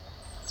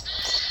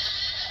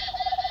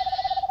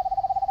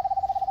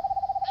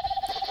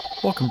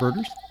Welcome,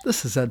 birders.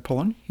 This is Ed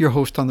Pullen, your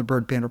host on the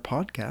Bird Banter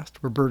podcast,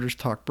 where birders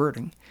talk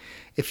birding.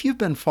 If you've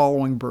been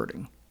following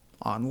birding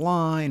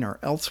online or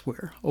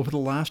elsewhere over the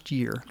last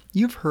year,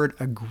 you've heard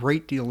a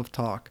great deal of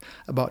talk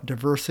about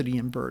diversity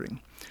in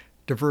birding.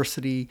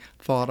 Diversity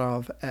thought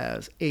of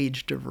as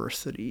age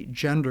diversity,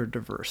 gender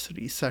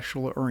diversity,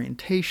 sexual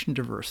orientation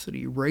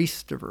diversity,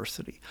 race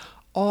diversity,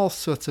 all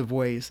sorts of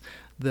ways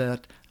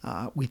that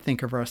we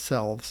think of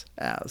ourselves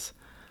as.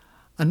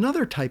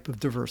 Another type of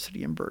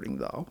diversity in birding,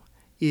 though,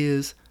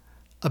 is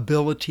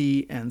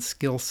ability and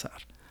skill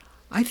set.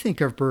 I think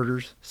of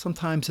birders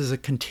sometimes as a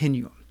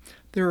continuum.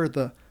 There are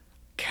the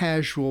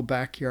casual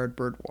backyard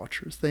bird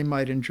watchers. They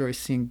might enjoy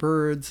seeing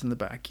birds in the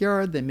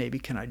backyard. They maybe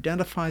can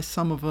identify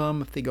some of them.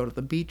 If they go to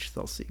the beach,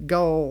 they'll see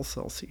gulls,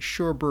 they'll see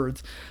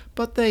shorebirds,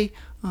 but they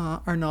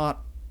are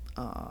not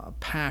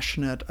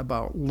passionate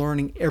about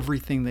learning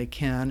everything they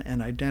can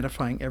and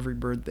identifying every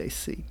bird they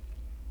see.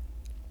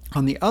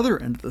 On the other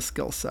end of the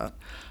skill set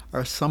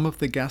are some of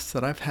the guests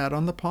that I've had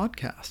on the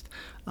podcast.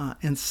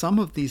 And some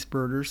of these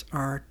birders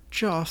are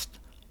just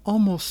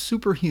almost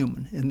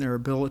superhuman in their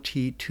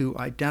ability to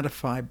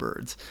identify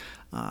birds.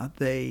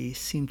 They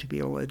seem to be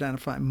able to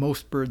identify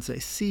most birds they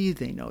see.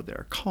 They know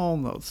their call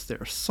notes,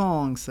 their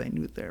songs. They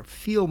know their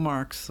field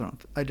marks,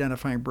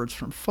 identifying birds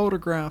from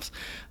photographs.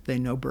 They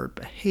know bird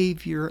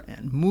behavior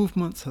and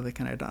movement, so they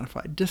can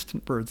identify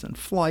distant birds in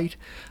flight.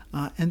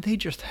 And they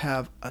just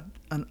have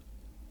an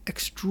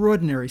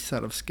extraordinary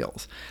set of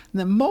skills. And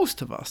then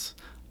most of us,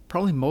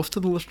 probably most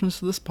of the listeners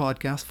to this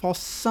podcast, fall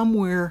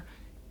somewhere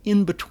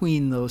in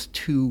between those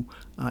two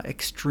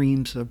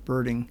extremes of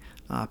birding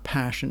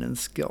passion and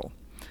skill.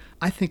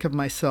 I think of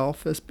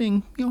myself as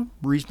being,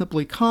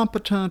 reasonably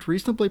competent,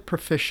 reasonably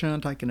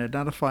proficient. I can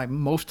identify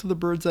most of the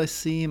birds I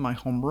see in my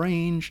home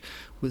range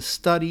with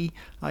study.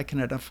 I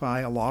can identify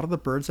a lot of the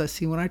birds I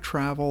see when I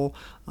travel,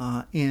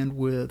 and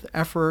with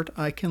effort,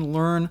 I can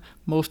learn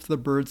most of the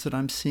birds that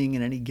I'm seeing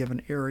in any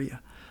given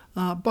area.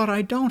 But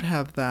I don't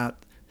have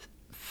that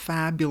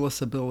fabulous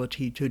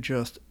ability to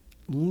just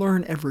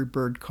learn every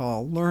bird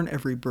call, learn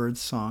every bird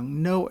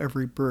song, know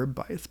every bird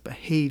by its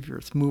behavior,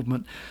 its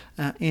movement,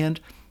 and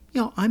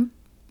I'm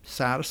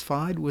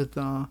satisfied with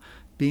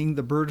being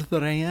the bird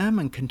that I am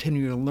and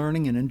continuing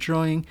learning and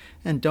enjoying,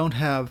 and don't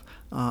have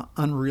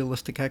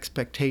unrealistic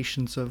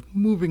expectations of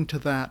moving to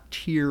that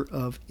tier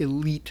of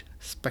elite,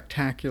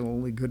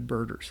 spectacularly good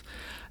birders.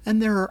 And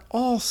there are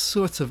all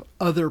sorts of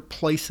other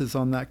places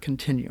on that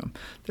continuum.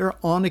 There are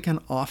on-again,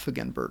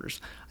 off-again birders.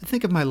 I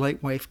think of my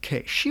late wife,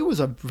 Kay. She was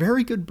a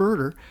very good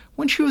birder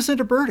when she was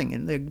into birding,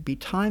 and there'd be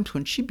times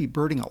when she'd be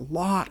birding a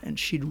lot and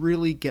she'd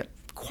really get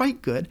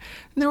quite good.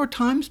 And there were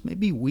times,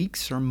 maybe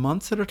weeks or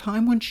months at a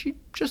time, when she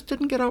just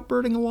didn't get out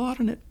birding a lot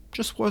and it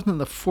just wasn't in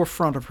the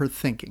forefront of her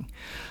thinking.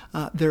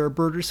 There are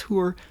birders who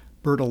are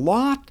bird a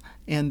lot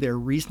and they're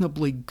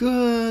reasonably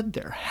good,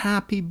 they're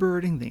happy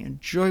birding, they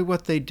enjoy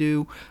what they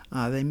do.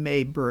 They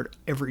may bird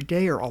every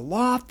day or a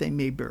lot, they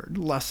may bird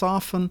less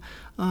often,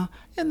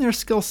 and their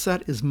skill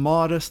set is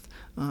modest.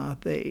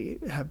 They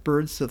have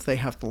birds that they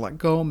have to let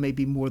go,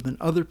 maybe more than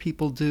other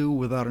people do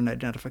without an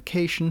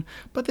identification,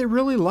 but they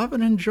really love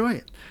and enjoy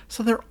it.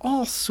 So there are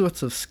all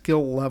sorts of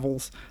skill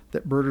levels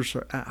that birders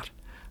are at.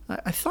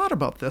 I thought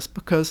about this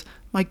because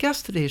my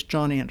guest today is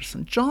John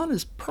Anderson. John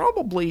is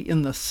probably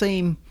in the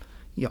same,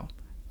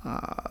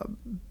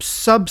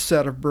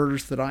 subset of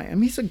birders that I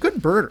am. He's a good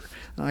birder,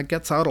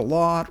 gets out a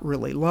lot,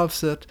 really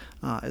loves it,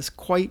 is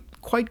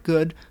quite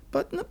good,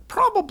 but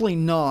probably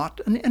not,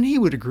 and he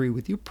would agree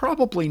with you,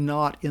 probably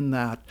not in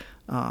that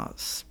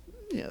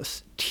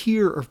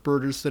tier of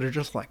birders that are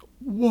just like,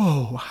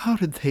 whoa, how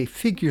did they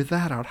figure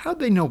that out? How'd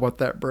they know what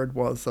that bird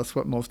was? That's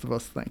what most of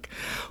us think.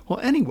 Well,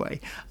 anyway,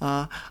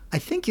 I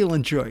think you'll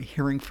enjoy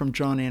hearing from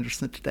John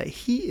Anderson today.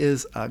 He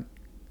is a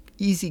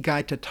easy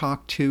guy to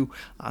talk to,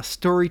 a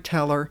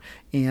storyteller,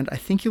 and I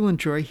think you'll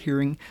enjoy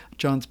hearing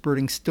John's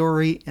birding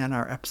story and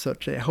our episode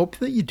today. I hope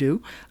that you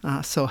do.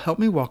 So help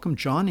me welcome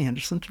John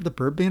Anderson to the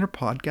Bird Banter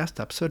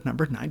Podcast, episode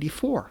number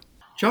 94.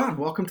 John,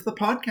 welcome to the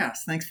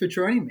podcast. Thanks for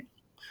joining me.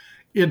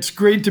 It's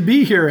great to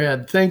be here,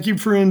 Ed. Thank you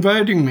for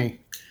inviting me.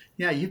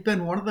 Yeah, you've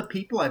been one of the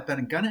people I've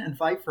been going to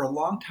invite for a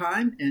long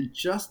time and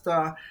just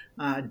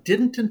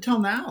didn't until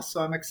now,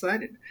 so I'm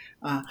excited.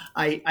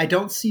 I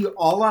don't see you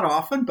all that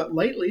often, but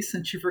lately,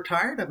 since you've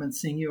retired, I've been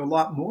seeing you a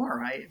lot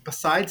more.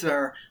 Besides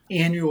our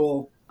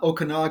annual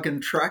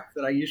Okanagan trek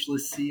that I usually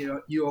see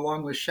you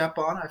along with Shep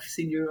on, I've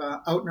seen you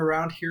out and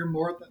around here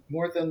more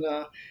than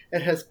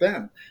it has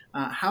been.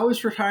 How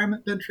has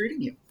retirement been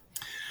treating you?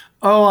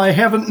 Oh, I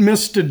haven't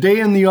missed a day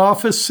in the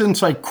office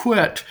since I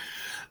quit.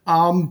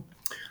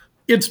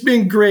 It's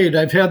been great.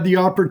 I've had the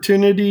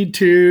opportunity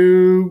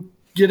to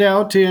get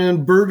out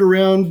and bird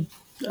around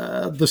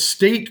the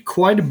state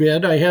quite a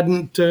bit. I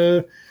hadn't,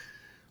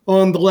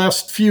 on the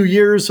last few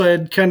years, I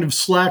had kind of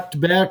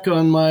slacked back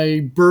on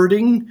my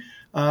birding,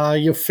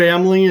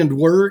 family and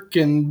work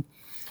and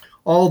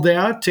all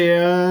that.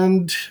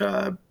 And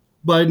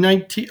by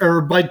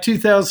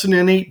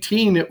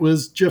 2018, it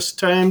was just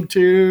time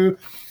to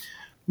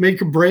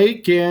make a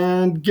break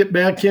and get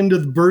back into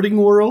the birding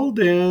world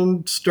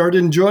and start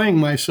enjoying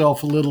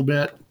myself a little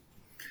bit.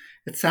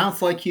 It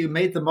sounds like you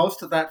made the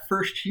most of that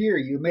first year.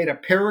 You made a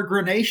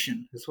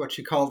peregrination, is what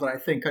you called it, I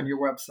think, on your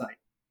website.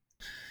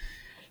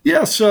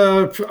 Yes,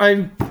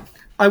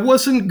 I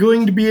wasn't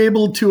going to be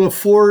able to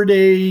afford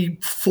a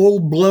full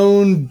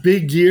blown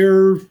big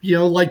year,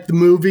 like the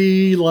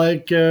movie,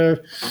 like a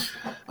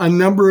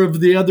number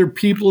of the other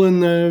people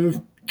in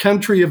the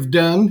country have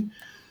done.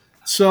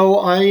 So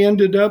I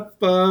ended up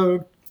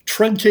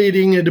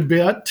truncating it a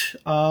bit.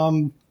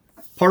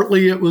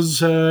 Partly it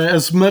was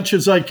as much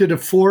as I could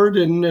afford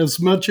and as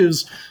much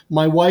as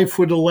my wife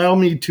would allow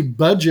me to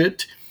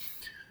budget.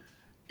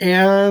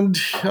 And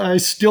I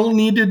still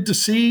needed to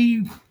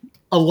see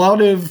a lot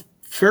of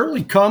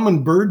fairly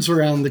common birds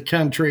around the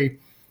country.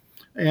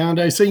 And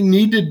I say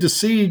needed to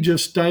see,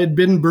 just I had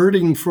been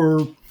birding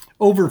for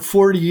over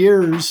 40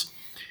 years.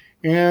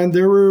 And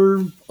there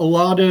were a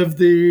lot of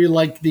the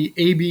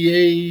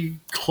ABA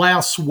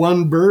class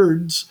 1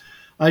 birds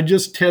I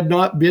just had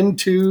not been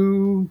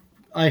to.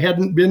 I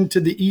hadn't been to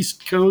the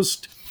East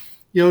Coast,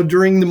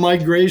 during the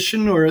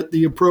migration or at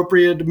the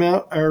appropriate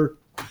amount or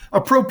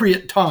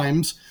appropriate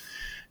times,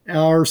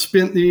 or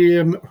spent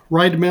the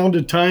right amount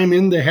of time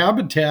in the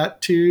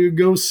habitat to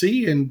go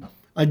see. And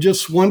I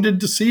just wanted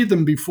to see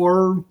them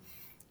before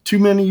too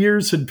many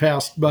years had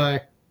passed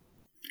by.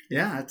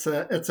 Yeah, it's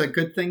a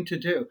good thing to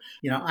do.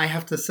 I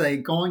have to say,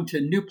 going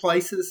to new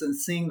places and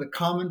seeing the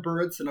common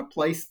birds in a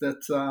place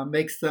that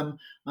makes them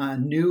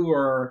new,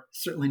 or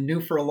certainly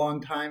new for a long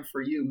time for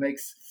you,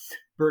 makes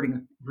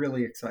birding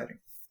really exciting.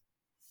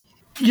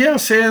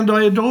 Yes, and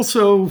I had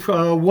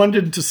also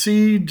wanted to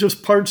see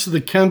just parts of the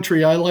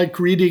country. I like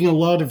reading a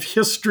lot of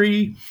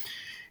history,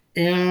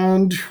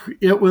 and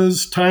it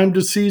was time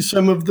to see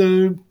some of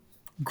the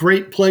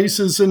great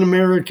places in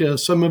America,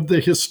 some of the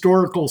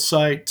historical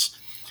sites.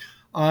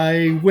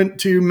 I went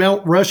to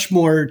Mount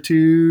Rushmore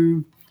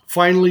to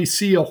finally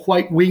see a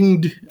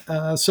white-winged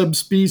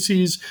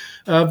subspecies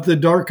of the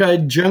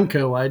dark-eyed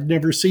junco. I'd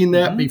never seen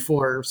that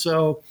before,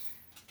 so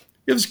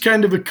it was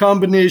kind of a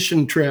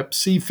combination trip.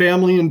 See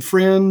family and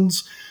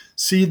friends,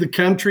 see the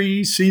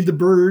country, see the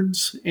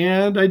birds,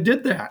 and I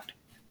did that.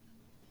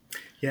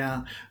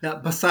 Yeah. Now,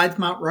 besides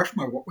Mount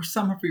Rushmore, what were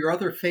some of your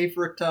other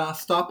favorite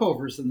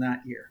stopovers in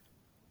that year?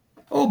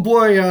 Oh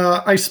boy,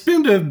 I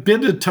spent a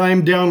bit of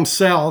time down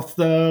south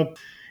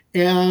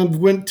and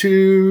went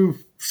to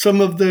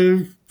some of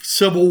the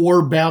Civil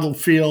War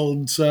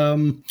battlefields,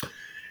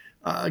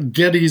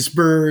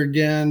 Gettysburg,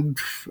 and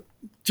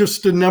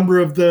just a number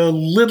of the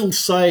little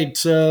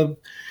sites.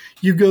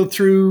 You go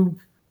through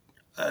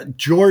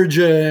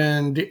Georgia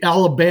and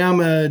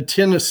Alabama,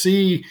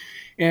 Tennessee,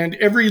 and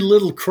every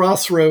little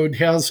crossroad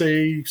has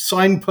a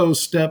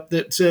signpost up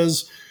that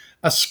says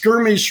a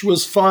skirmish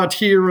was fought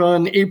here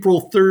on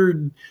April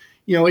 3rd,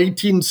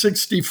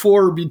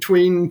 1864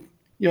 between,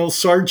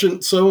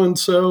 Sergeant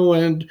so-and-so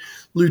and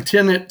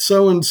Lieutenant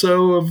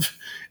so-and-so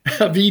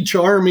of each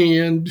army.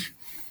 And,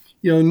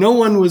 no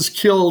one was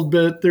killed,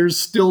 but there's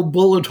still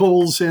bullet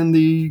holes in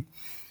the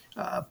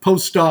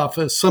post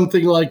office,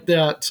 something like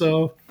that.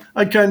 So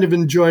I kind of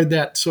enjoyed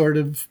that sort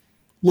of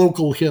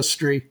local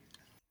history.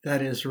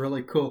 That is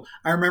really cool.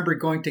 I remember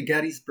going to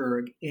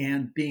Gettysburg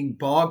and being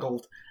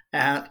boggled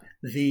at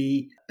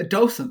the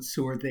docents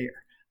who are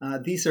there.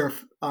 These are,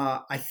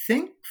 I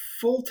think,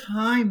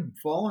 full-time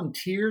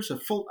volunteers,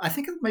 I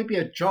think it might be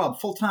a job,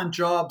 full-time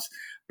jobs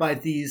by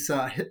these,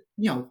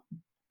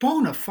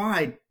 bona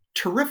fide,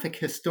 terrific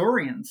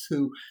historians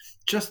who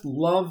just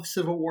love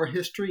Civil War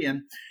history.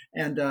 And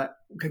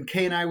when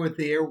Kay and I were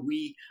there,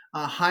 we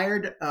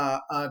hired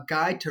a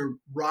guy to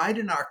ride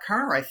in our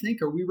car, I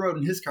think, or we rode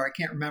in his car, I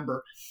can't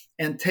remember,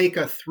 and take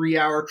a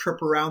 3-hour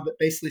trip around that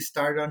basically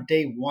started on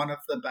day 1 of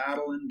the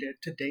battle and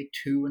to day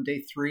 2 and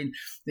day 3. And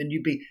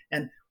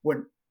then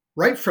when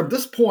right from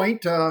this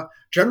point,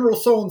 General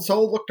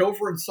so-and-so looked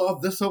over and saw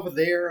this over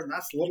there, and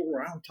that's Little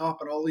Round Top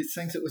and all these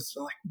things. It was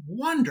like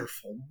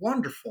wonderful,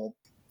 wonderful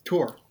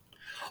tour.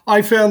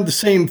 I found the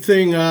same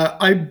thing.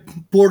 I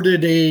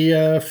boarded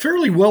a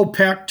fairly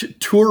well-packed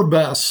tour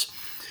bus,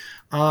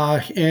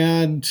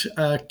 and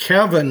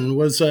Kevin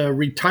was a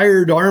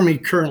retired Army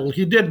colonel.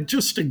 He did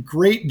just a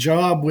great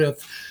job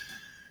with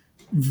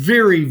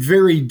very,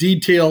 very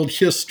detailed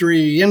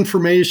history,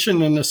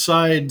 information, and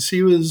asides.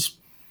 He was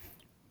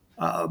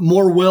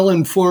more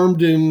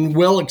well-informed and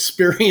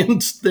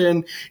well-experienced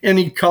than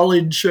any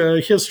college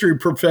history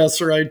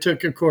professor I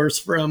took a course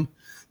from.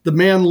 The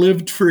man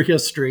lived for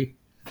history.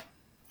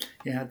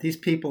 Yeah, these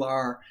people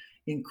are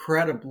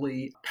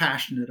incredibly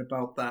passionate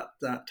about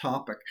that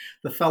topic.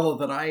 The fellow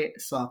that I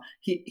saw,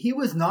 he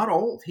was not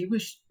old. He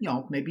was,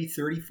 maybe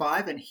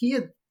 35, and he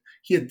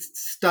had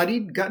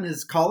studied, gotten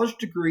his college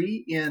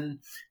degree in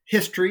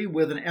history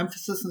with an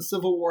emphasis in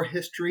Civil War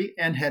history,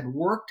 and had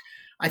worked,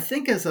 I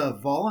think, as a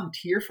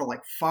volunteer for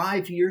like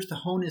 5 years to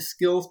hone his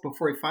skills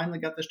before he finally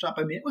got this job.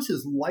 I mean, it was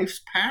his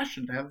life's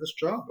passion to have this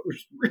job. It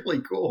was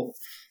really cool.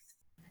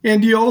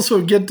 And you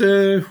also get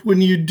to,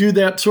 when you do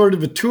that sort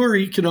of a tour,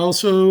 you can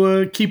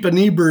also keep an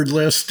eBird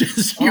list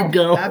as you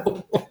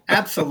go.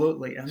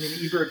 Absolutely. I mean,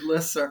 eBird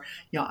lists are,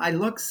 I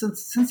look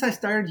since I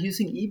started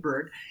using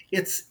eBird,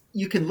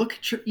 you can look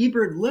at your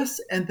eBird lists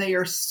and they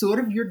are sort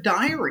of your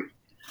diary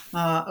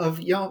of,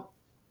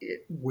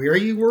 where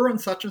you were on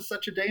such and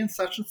such a day and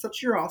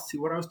such year. I'll see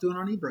what I was doing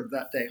on eBird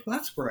that day. Well,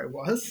 that's where I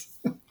was.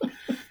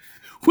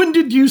 When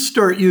did you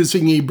start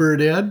using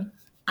eBird, Ed?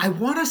 I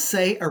want to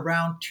say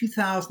around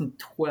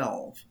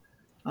 2012.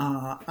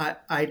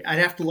 I'd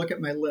have to look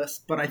at my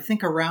list, but I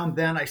think around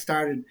then I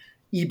started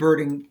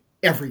eBirding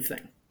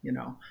everything.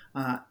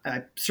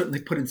 I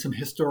certainly put in some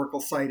historical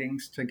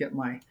sightings to get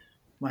my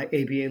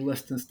ABA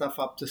list and stuff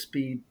up to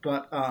speed.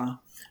 But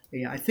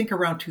I think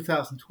around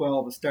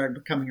 2012 it started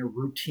becoming a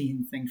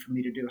routine thing for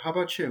me to do. How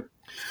about you?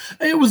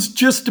 It was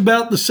just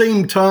about the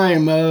same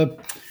time.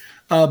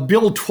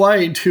 Bill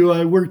Twite, who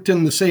I worked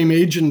in the same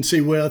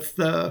agency with,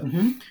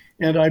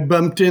 and I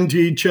bumped into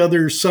each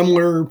other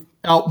somewhere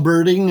out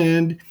birding,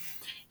 and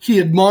he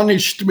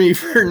admonished me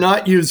for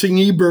not using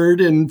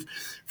eBird. And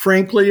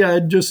frankly,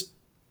 I'd just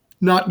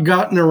not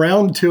gotten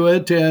around to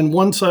it. And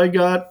once I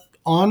got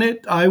on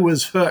it, I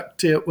was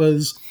hooked. It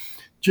was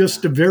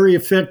just a very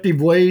effective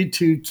way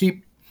to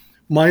keep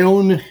my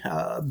own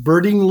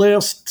birding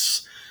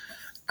lists,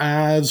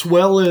 as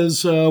well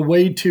as a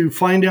way to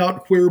find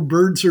out where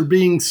birds are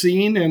being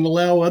seen and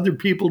allow other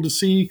people to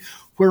see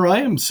where I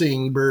am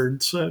seeing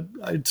birds.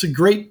 It's a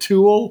great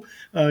tool,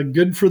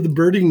 good for the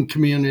birding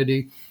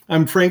community.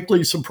 I'm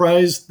frankly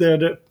surprised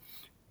that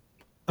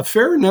a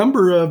fair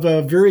number of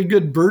very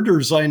good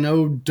birders I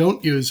know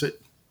don't use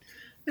it.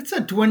 It's a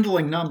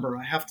dwindling number,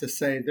 I have to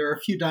say. There are a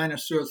few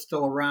dinosaurs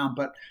still around,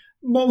 but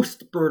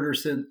most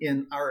birders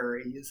in our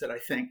area use it, I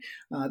think.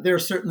 There are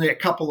certainly a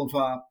couple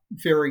of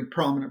very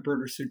prominent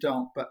birders who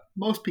don't, but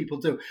most people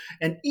do.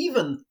 And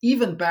even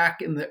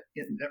back in the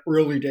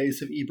early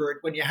days of eBird,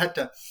 when you had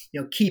to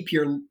keep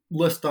your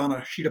list on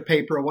a sheet of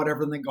paper or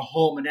whatever, and then go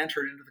home and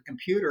enter it into the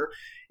computer,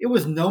 it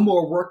was no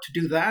more work to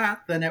do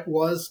that than it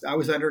was. I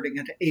was entering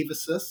into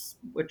Avasys,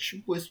 which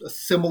was a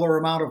similar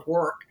amount of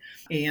work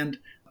and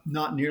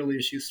not nearly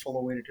as useful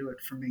a way to do it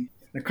for me.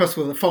 And of course,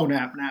 with a phone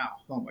app now,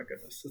 oh my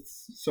goodness,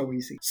 it's so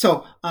easy.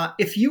 So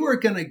if you were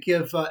going to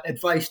give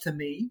advice to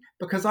me,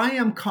 because I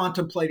am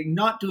contemplating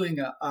not doing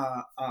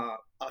a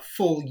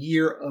full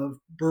year of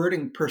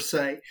birding per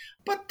se,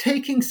 but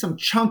taking some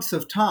chunks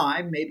of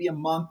time, maybe a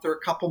month or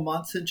a couple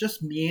months, and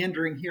just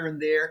meandering here and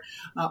there,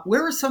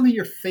 where are some of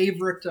your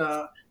favorite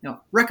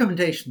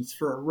recommendations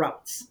for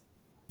routes?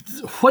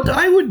 What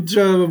I would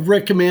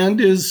recommend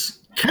is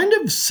kind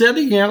of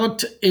setting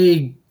out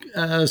a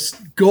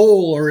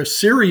goal or a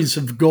series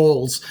of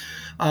goals.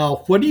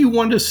 What do you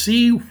want to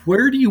see?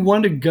 Where do you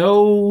want to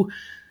go?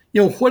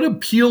 What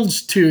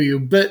appeals to you?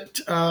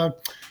 But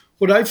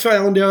what I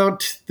found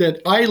out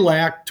that I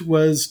lacked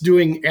was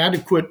doing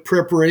adequate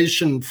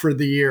preparation for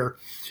the year.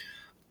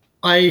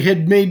 I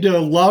had made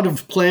a lot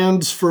of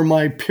plans for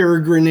my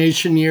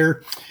peregrination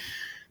year,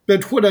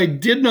 but what I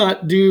did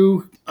not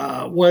do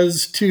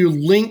was to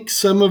link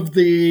some of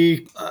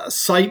the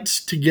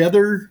sites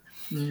together.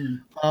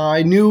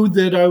 I knew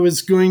that I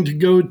was going to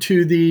go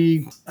to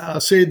the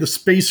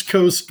Space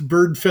Coast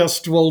Bird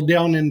Festival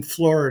down in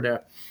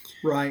Florida.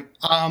 Right.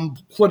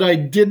 What I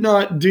did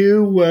not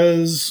do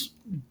was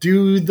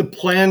do the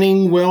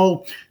planning.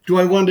 Well, do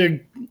I want to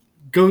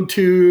go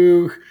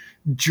to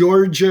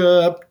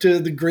Georgia up to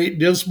the Great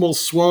Dismal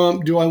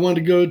Swamp? Do I want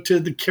to go to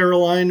the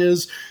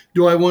Carolinas?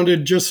 Do I want to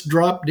just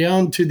drop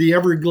down to the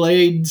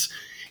Everglades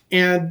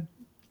and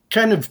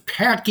kind of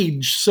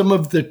package some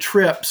of the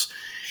trips?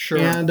 Sure.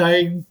 And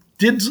I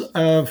did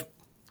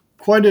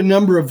quite a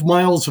number of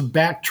miles of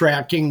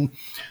backtracking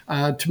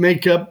to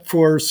make up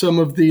for some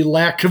of the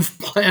lack of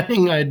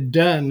planning I'd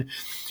done.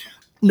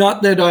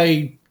 Not that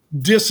I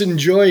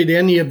disenjoyed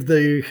any of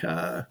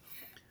the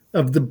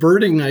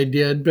birding I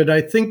did, but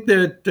I think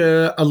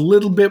that a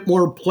little bit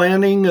more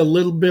planning, a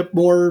little bit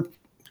more,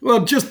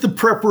 just the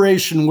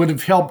preparation would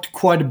have helped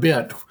quite a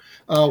bit.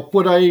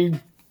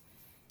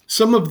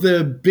 Some of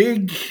the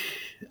big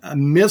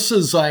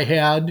misses I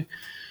had,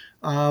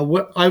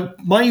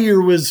 my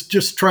year was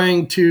just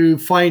trying to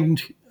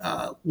find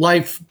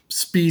life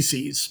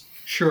species.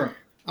 Sure.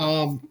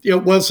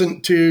 It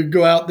wasn't to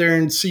go out there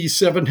and see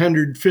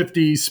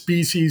 750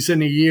 species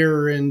in a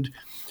year and,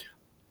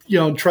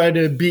 try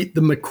to beat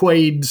the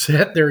McQuades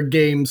at their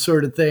game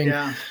sort of thing.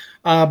 Yeah.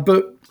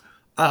 But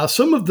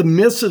some of the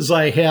misses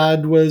I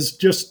had was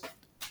just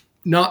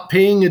not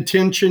paying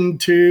attention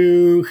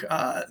to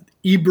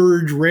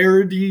eBird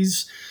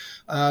rarities,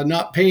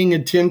 not paying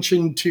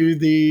attention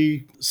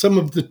to some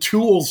of the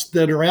tools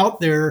that are out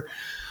there.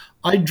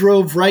 I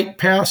drove right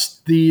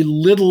past the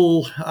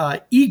little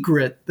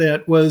egret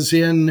that was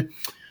in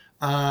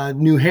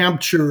New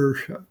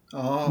Hampshire,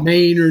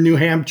 Maine or New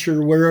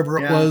Hampshire, wherever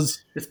it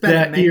was. It's been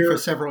that in Maine year. for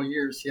several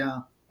years,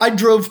 yeah. I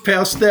drove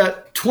past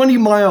that 20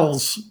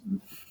 miles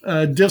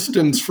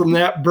distance from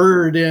that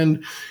bird,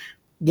 and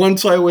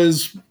once I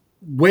was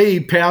way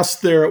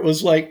past there, it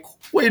was like,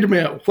 wait a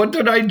minute, what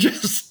did I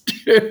just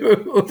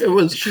do? It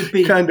was Should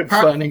be kind of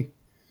funny.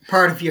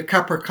 Part of your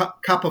cup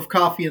of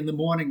coffee in the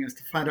morning is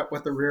to find out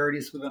what the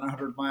rarities within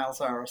 100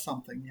 miles are or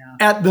something. Yeah.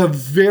 At the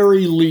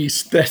very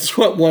least, that's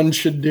what one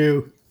should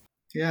do.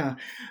 Yeah.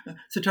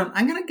 So, John,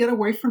 I'm going to get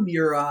away from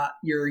your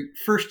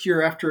first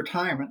year after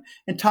retirement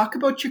and talk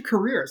about your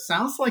career. It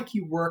sounds like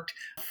you worked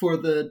for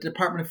the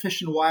Department of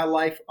Fish and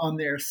Wildlife on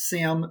their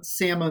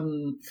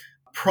salmon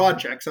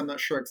projects. I'm not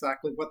sure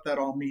exactly what that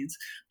all means,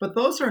 but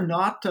those are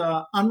not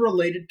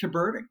unrelated to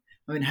birding.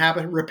 I mean,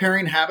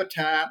 repairing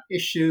habitat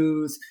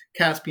issues,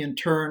 Caspian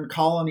tern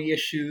colony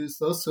issues,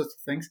 those sorts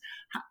of things.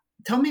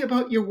 Tell me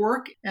about your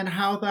work and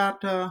how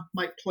that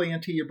might play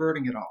into your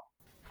birding at all.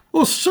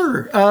 Well,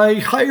 sir, I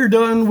hired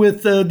on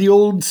with the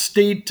old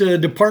state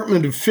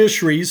Department of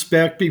Fisheries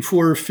back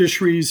before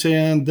Fisheries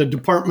and the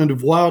Department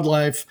of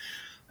Wildlife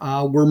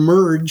were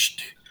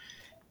merged.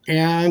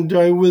 And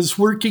I was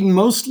working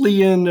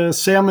mostly in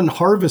salmon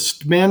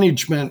harvest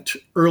management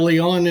early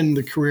on in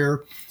the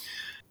career,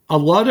 a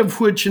lot of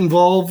which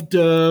involved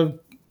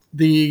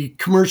the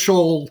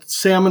commercial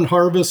salmon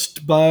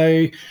harvest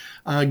by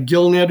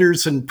gill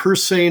netters and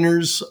purse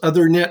seiners,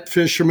 other net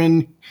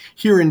fishermen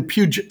here in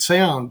Puget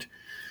Sound.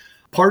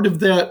 Part of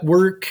that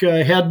work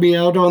had me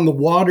out on the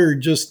water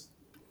just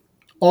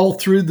all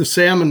through the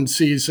salmon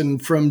season,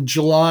 from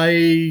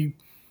July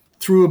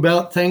through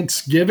about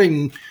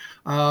Thanksgiving.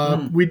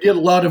 We did a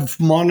lot of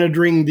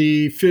monitoring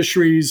the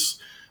fisheries,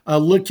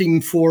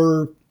 looking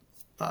for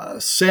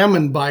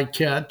salmon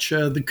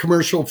bycatch. The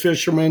commercial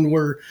fishermen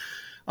were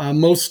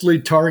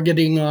mostly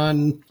targeting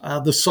on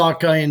the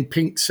sockeye and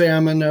pink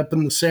salmon up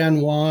in the San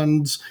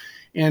Juans.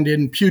 And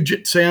in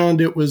Puget Sound,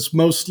 it was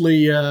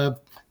mostly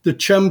the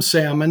chum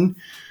salmon.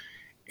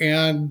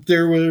 And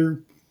there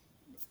were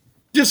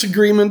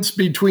disagreements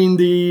between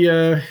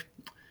the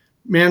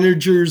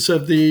managers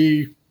of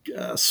the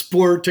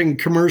sport and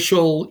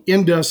commercial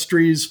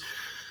industries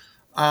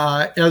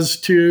as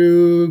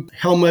to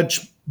how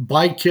much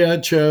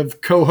bycatch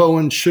of coho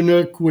and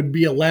chinook would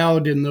be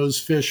allowed in those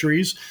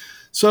fisheries.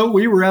 So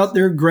we were out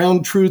there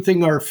ground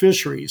truthing our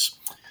fisheries.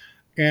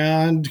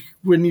 And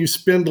when you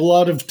spend a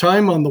lot of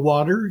time on the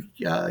water,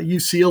 you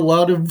see a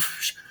lot of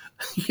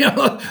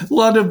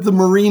the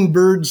marine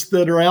birds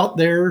that are out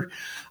there.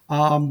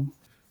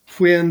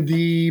 When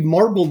the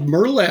marbled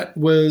murrelet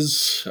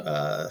was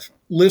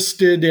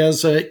listed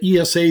as a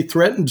ESA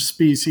threatened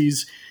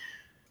species,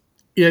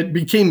 it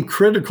became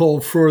critical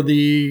for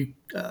the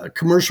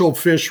commercial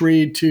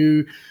fishery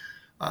to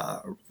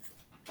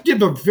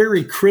give a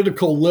very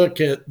critical look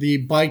at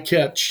the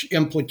bycatch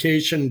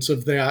implications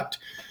of that.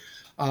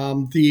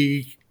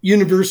 The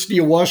University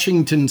of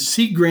Washington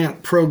Sea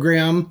Grant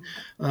program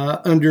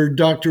under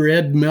Dr.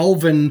 Ed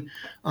Melvin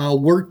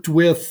worked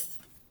with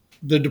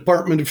the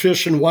Department of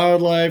Fish and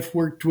Wildlife,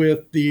 worked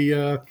with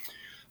the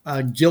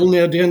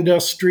gillnet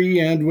industry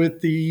and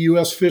with the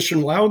U.S. Fish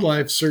and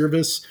Wildlife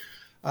Service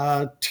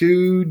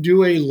to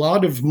do a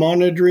lot of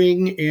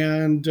monitoring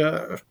and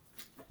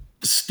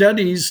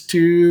studies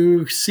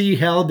to see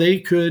how they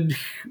could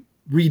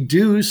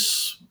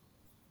reduce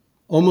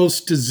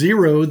almost to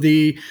zero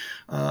the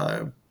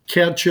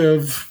catch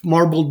of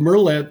marbled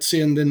murrelets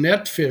in the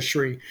net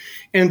fishery.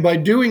 And by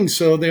doing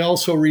so, they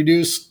also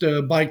reduced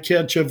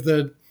bycatch of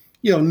the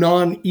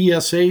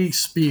non-ESA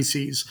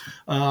species,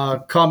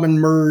 common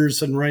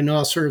murres and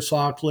rhinoceros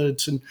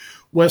auklets and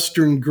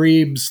western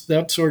grebes,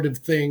 that sort of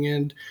thing.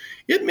 And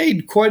it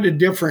made quite a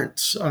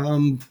difference.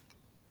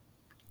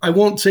 I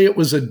won't say it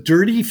was a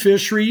dirty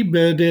fishery,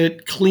 but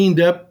it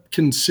cleaned up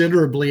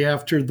considerably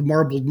after the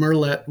marbled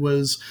murrelet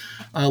was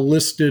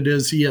listed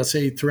as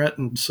ESA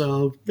threatened.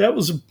 So that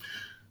was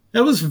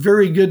a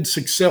very good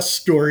success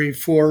story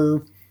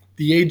for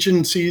the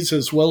agencies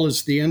as well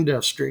as the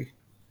industry.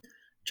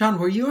 John,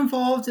 were you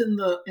involved in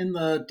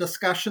the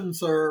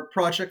discussions or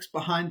projects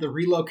behind the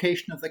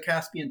relocation of the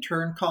Caspian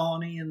tern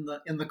colony in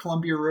the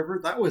Columbia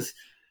River? That was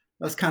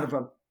kind of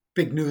a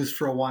big news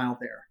for a while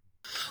there.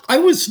 I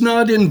was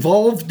not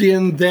involved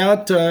in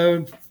that.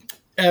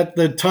 At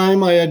the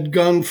time, I had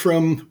gone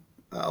from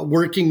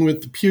working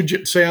with the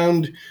Puget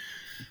Sound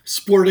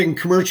sport and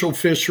commercial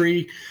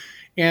fishery,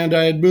 and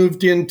I had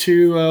moved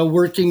into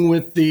working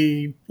with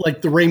the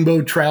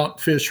rainbow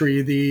trout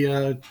fishery,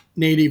 the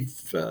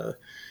native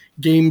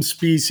game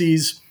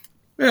species,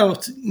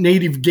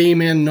 native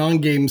game and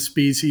non-game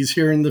species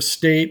here in the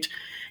state,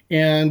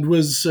 and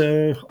was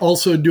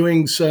also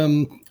doing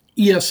some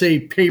ESA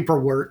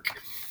paperwork,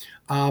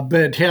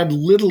 but had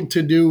little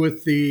to do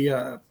with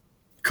the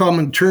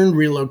common tern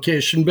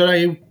relocation. But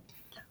I,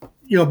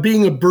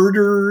 being a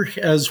birder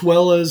as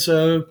well as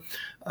a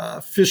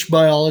fish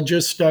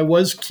biologist, I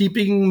was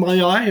keeping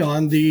my eye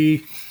on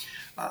the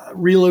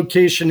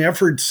relocation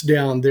efforts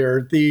down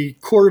there. The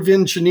Corps of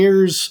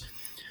Engineers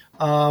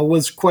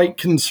was quite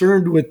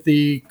concerned with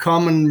the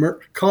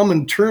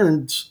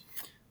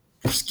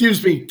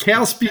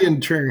Caspian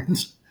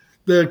terns.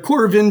 The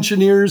Corps of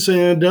Engineers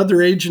and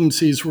other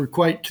agencies were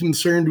quite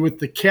concerned with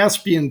the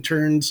Caspian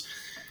terns,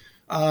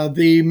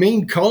 the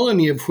main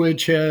colony of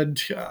which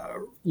had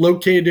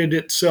located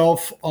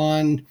itself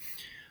on,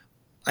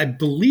 I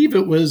believe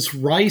it was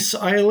Rice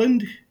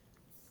Island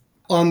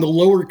on the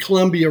lower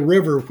Columbia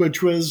River,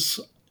 which was,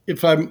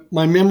 if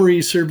my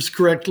memory serves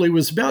correctly,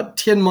 was about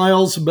 10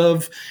 miles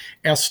above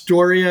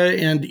Astoria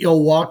and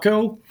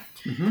Ilwaco.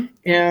 Mm-hmm.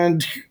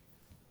 And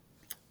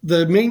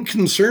the main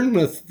concern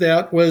with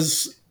that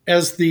was,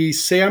 as the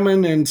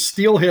salmon and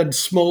steelhead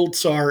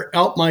smolts are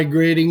out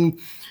migrating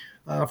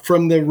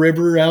from the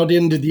river out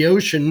into the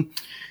ocean,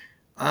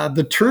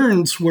 the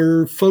terns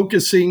were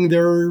focusing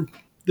their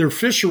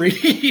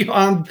fishery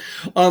on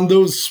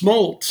those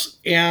smolts,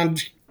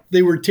 and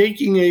they were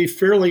taking a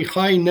fairly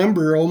high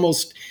number,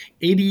 almost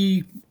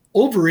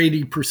over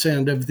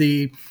 80% of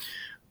the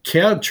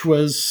catch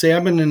was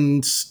salmon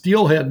and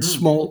steelhead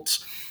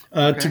smolts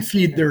to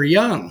feed their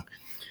young.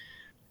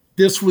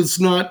 This was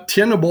not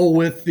tenable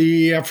with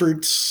the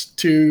efforts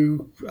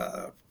to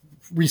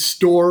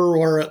restore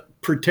or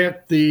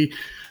protect the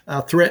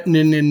threatened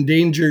and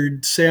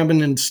endangered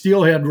salmon and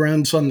steelhead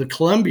runs on the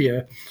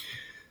Columbia.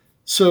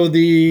 So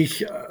the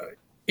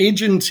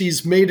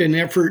agencies made an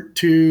effort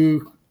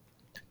to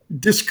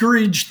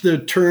discourage the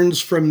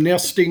terns from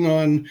nesting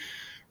on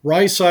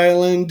Rice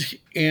Island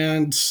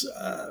and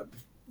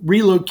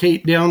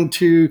relocate down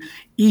to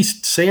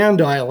East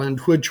Sand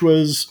Island, which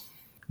was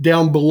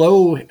down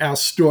below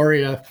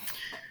Astoria.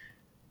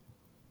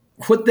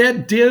 What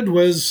that did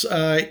was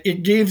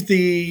it gave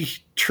the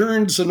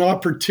terns an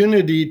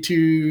opportunity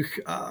to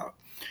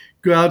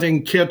go out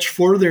and catch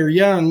for their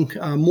young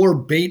more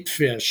bait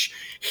fish,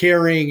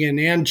 herring and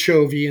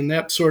anchovy and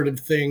that sort of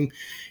thing.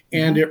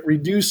 And it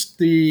reduced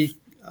the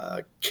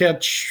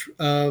catch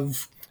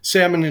of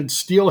salmon and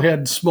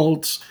steelhead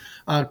smolts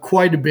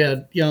quite a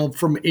bit,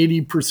 from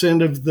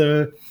 80% of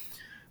the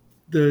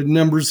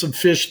numbers of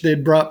fish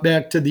they'd brought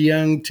back to the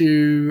young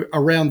to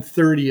around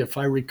 30, if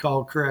I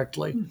recall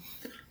correctly.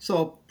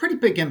 So pretty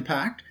big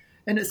impact.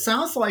 And it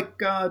sounds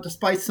like,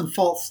 despite some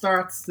false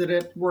starts, that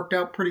it worked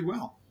out pretty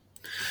well.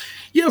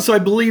 Yes, I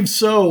believe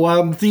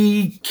so.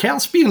 The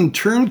Caspian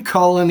tern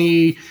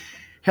colony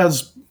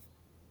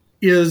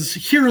is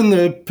here in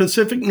the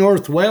Pacific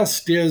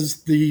Northwest,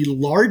 is the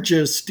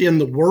largest in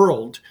the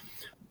world.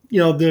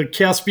 The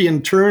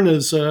Caspian tern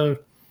is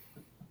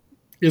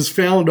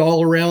found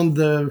all around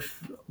the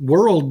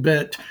world,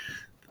 but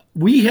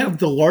we have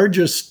the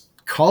largest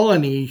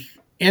colony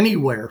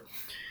anywhere.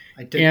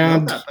 I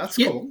didn't know that. That's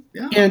cool.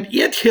 Yeah. And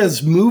it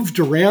has moved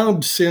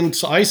around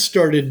since I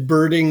started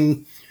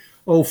birding,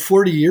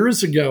 40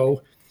 years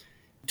ago,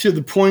 to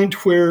the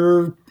point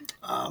where,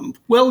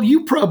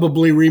 you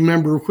probably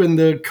remember when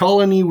the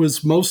colony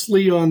was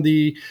mostly on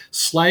the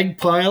slag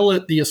pile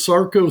at the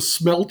Asarco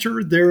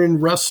smelter there in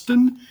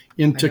Ruston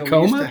in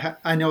Tacoma.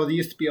 I know there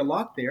used to be a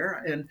lot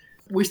there, and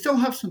we still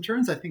have some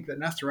terns, I think, that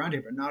nest around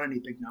here, but not any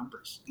big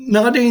numbers.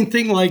 Not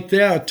anything like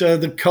that.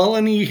 The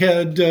colony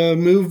had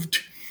moved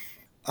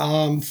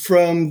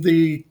from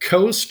the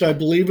coast. I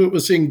believe it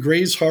was in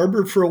Grays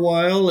Harbor for a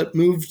while. It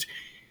moved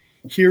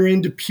here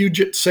into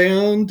Puget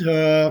Sound.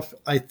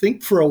 I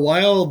think for a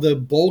while the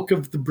bulk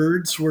of the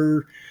birds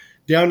were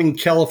down in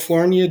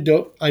California.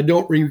 I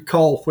don't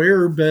recall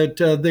where, but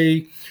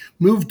they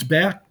moved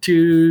back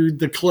to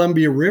the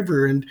Columbia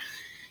River. And,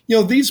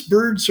 these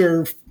birds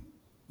are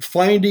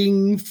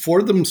finding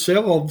for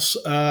themselves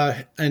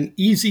an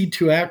easy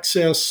to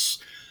access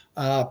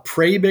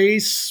prey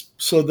base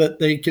so that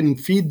they can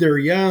feed their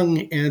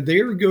young, and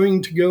they're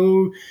going to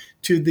go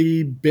to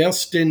the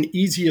best and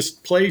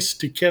easiest place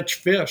to catch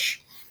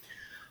fish.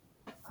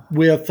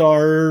 With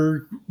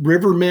our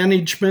river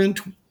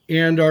management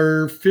and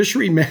our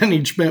fishery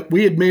management,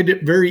 we had made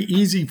it very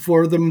easy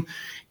for them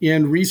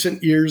in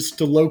recent years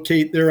to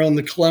locate there on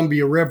the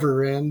Columbia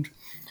River. And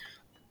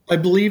I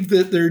believe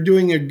that they're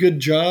doing a good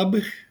job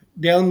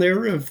down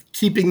there of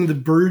keeping the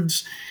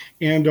birds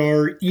and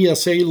our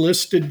ESA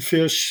listed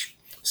fish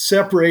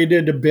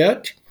separated a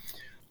bit.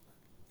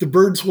 The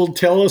birds will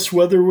tell us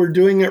whether we're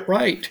doing it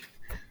right.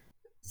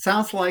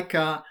 Sounds like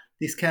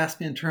these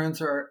Caspian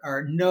terns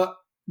are not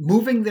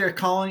moving their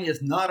colony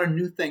is not a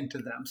new thing to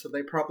them, so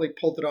they probably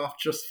pulled it off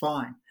just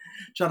fine.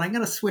 John, I'm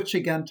going to switch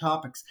again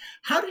topics.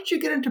 How did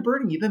you get into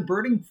birding? You've been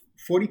birding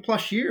 40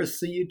 plus years,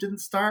 so you didn't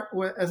start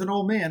as an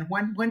old man.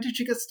 When did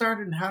you get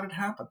started, and how did it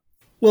happen?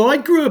 Well, I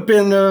grew up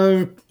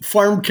in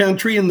farm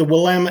country in the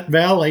Willamette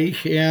Valley,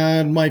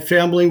 and my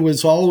family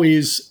was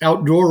always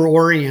outdoor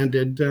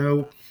oriented.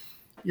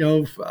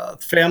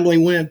 Family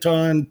went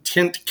on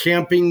tent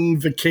camping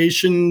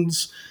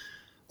vacations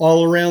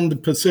all around the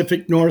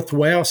Pacific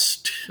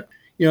Northwest.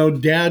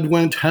 Dad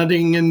went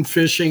hunting and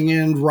fishing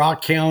and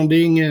rock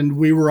hounding, and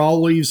we were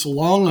always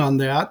along on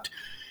that.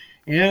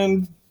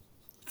 And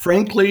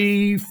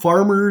frankly,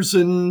 farmers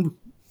and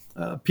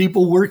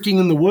people working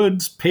in the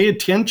woods pay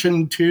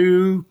attention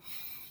to,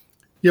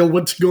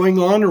 what's going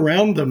on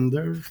around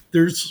them.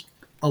 There's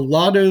a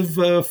lot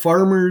of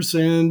farmers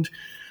and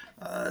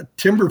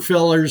timber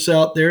fellers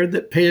out there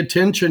that pay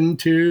attention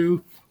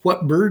to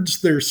what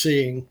birds they're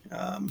seeing.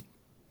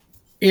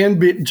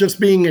 And just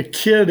being a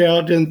kid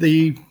out in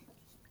the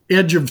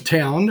edge of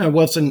town, I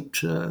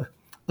wasn't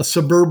a a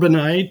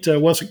suburbanite. I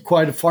wasn't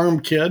quite a farm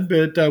kid,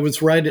 but I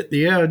was right at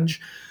the edge.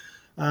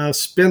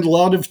 Spent a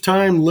lot of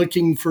time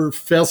looking for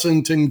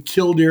pheasant and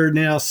killdeer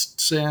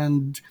nests,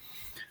 and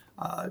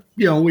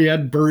we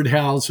had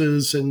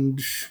birdhouses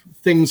and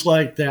things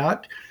like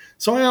that.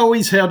 So I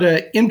always had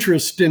an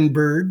interest in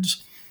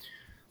birds.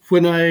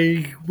 When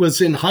I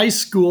was in high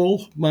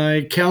school,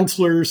 my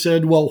counselor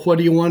said, "Well, what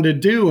do you want to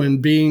do?"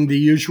 And being the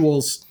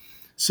usual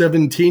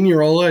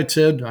 17-year-old, I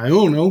said, "I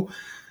don't know."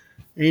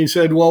 And he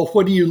said, "Well,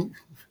 what do you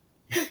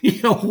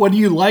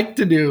like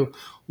to do?"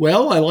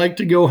 "Well, I like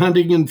to go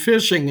hunting and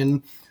fishing."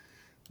 And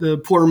the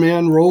poor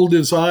man rolled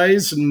his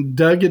eyes and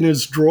dug in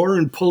his drawer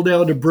and pulled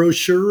out a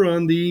brochure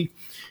on the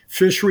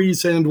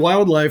Fisheries and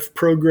Wildlife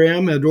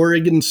program at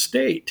Oregon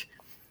State.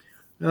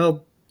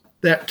 Well,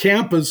 that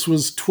campus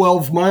was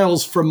 12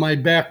 miles from my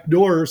back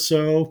door,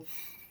 so,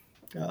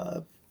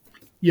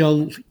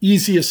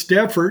 easiest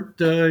effort,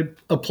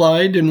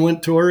 applied and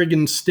went to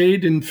Oregon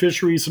State in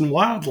Fisheries and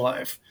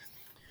Wildlife.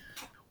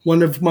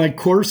 One of my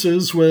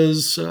courses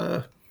was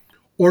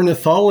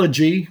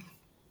ornithology,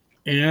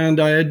 and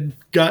I had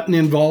gotten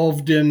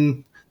involved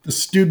in the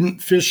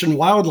Student Fish and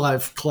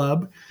Wildlife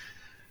Club.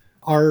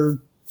 Our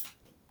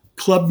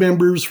club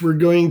members were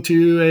going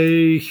to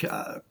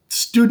a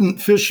Student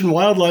Fish and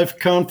Wildlife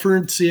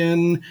Conference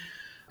in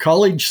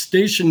College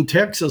Station,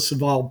 Texas,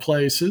 of all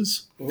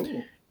places.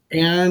 Ooh.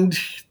 And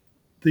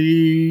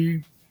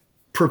the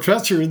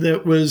professor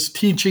that was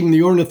teaching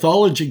the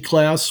ornithology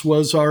class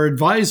was our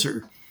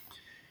advisor.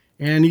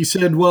 And he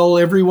said, "Well,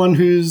 everyone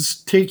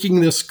who's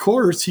taking this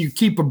course, you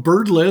keep a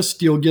bird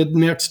list, you'll get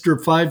an extra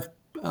 5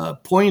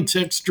 points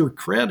extra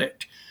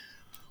credit."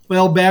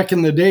 Well, back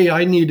in the day,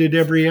 I needed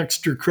every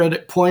extra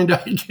credit point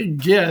I could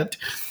get.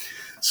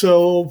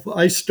 So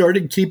I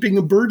started keeping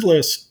a bird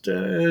list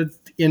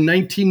in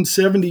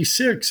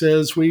 1976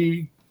 as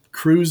we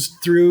cruised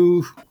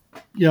through,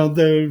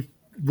 the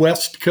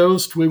West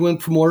Coast. We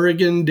went from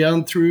Oregon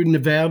down through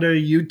Nevada,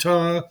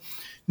 Utah,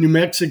 New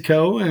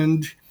Mexico,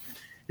 and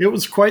it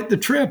was quite the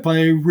trip.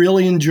 I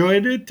really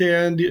enjoyed it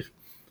and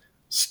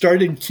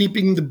started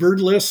keeping the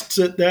bird lists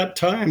at that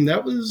time.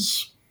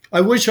 I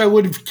wish I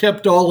would have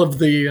kept all of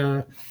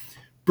the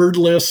bird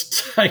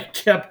lists I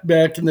kept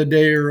back in the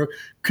day, or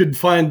could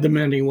find them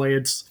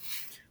anyway.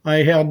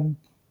 I had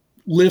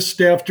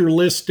list after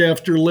list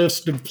after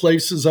list of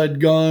places I'd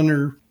gone,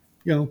 or,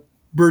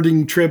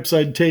 birding trips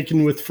I'd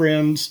taken with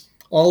friends,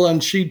 all on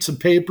sheets of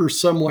paper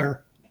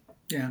somewhere.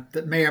 Yeah,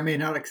 that may or may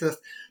not exist.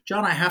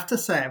 John, I have to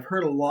say, I've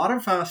heard a lot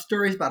of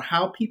stories about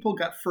how people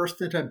got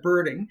first into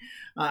birding,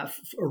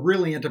 or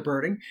really into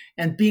birding,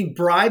 and being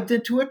bribed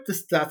into it.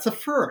 That's a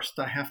first,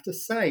 I have to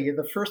say. You're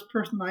the first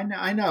person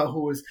I know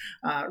who has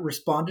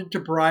responded to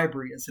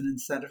bribery as an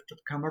incentive to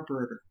become a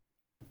birder.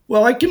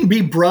 Well, I can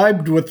be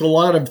bribed with a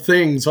lot of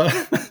things.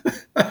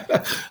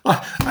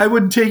 I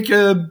would take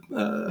a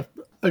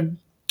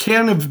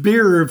can of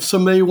beer if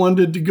somebody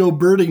wanted to go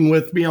birding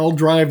with me. I'll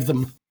drive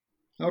them.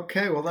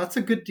 Okay, well, that's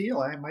a good deal.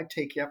 I might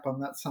take you up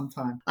on that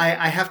sometime.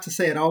 I have to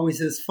say, it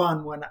always is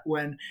fun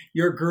when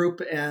your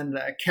group and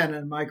Ken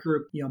and my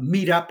group,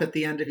 meet up at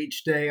the end of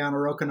each day on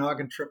our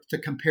Okanagan trip to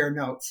compare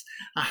notes.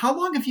 How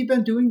long have you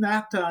been doing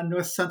that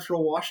North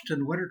Central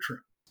Washington winter trip?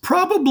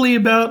 Probably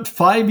about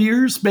 5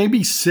 years,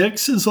 maybe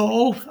 6 is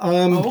all.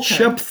 Okay.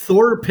 Shep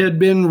Thorpe had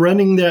been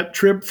running that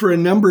trip for a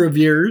number of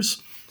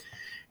years,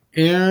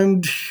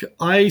 and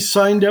I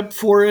signed up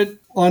for it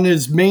on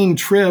his main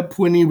trip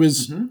when he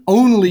was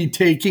only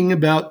taking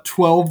about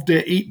 12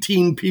 to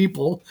 18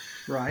 people.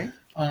 Right.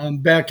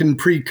 Back in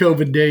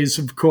pre-COVID days,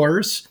 of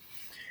course.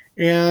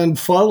 And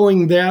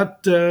following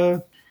that,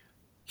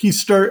 he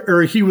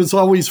was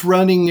always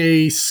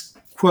running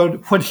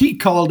what he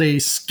called a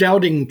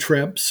scouting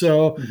trip.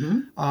 So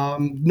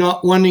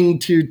not wanting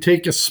to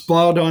take a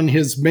spot on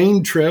his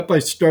main trip, I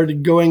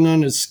started going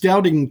on a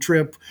scouting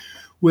trip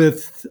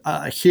with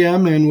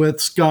him and with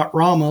Scott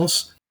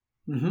Ramos.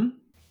 Mm-hmm.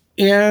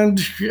 And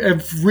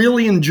I've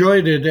really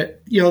enjoyed it.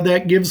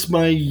 That gives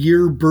my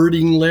year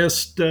birding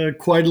list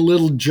quite a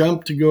little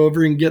jump to go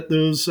over and get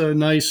those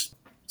nice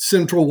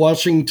Central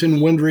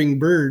Washington wintering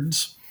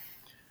birds.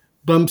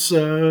 Bumps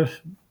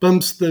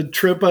the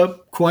trip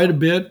up quite a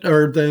bit,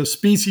 or the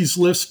species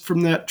list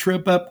from that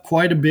trip up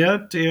quite a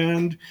bit.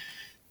 And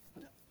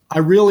I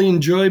really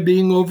enjoy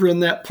being over in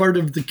that part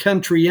of the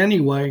country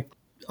anyway.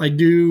 I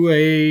do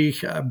a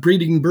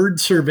breeding bird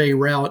survey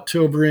route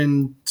over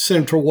in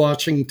Central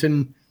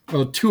Washington.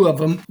 Well, 2 of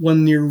them,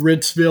 one near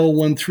Ritzville,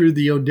 one through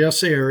the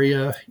Odessa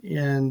area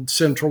in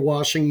Central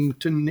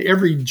Washington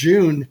every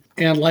June.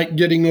 And like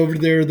getting over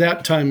there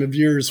that time of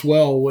year as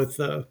well with,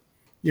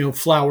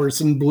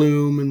 flowers in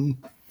bloom and,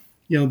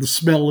 the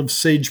smell of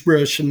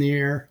sagebrush in the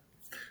air.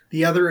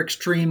 The other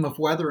extreme of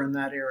weather in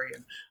that area,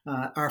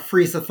 our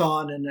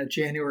freeze-a-thon in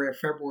January or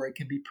February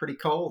can be pretty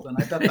cold, and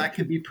I bet that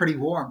can be pretty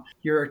warm.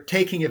 You're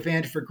taking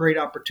advantage of a great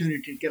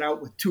opportunity to get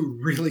out with 2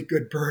 really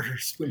good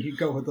birders when you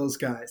go with those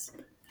guys.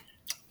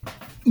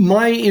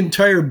 My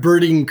entire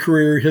birding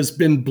career has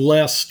been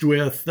blessed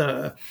with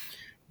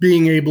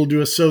being able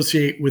to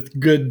associate with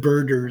good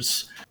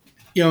birders.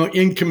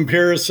 In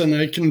comparison,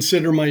 I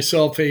consider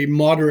myself a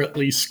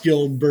moderately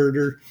skilled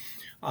birder,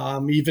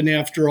 even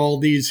after all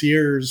these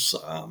years.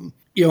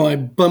 I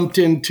bumped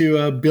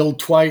into Bill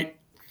Twite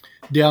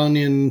down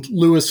in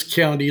Lewis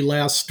County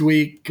last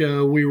week.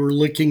 We were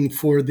looking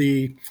for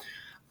the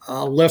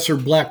lesser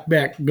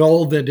blackback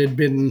gull that had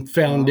been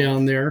found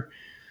down there.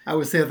 I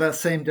was there that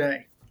same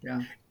day.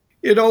 Yeah.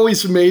 It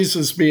always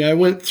amazes me. I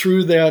went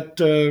through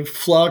that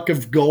flock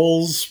of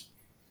gulls,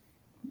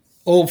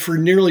 for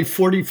nearly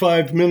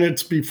 45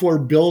 minutes before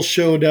Bill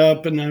showed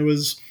up, and I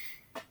was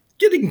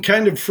getting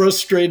kind of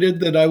frustrated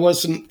that I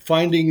wasn't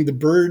finding the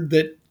bird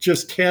that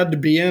just had to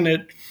be in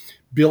it.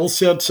 Bill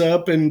sets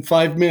up, and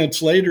 5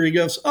 minutes later he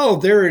goes, "Oh,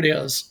 there it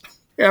is."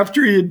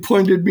 After he had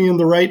pointed me in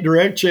the right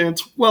direction,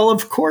 it's, well,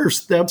 of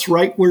course, that's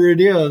right where it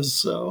is.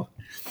 So,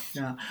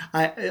 yeah,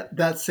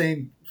 that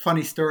same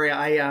funny story.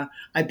 I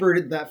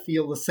birded that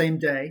field the same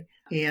day,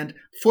 and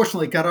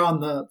fortunately got on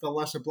the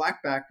lesser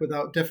blackback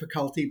without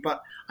difficulty.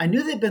 But I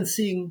knew they'd been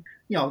seeing,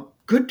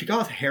 good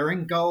gulls,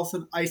 herring gulls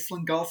and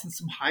Iceland gulls and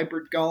some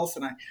hybrid gulls.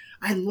 And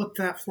I looked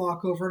that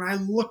flock over, and I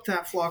looked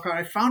that flock over.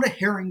 I found a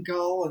herring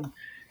gull, and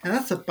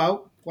that's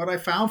about what I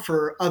found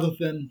for, other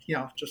than,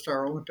 just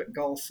our Olympic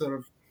gull sort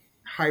of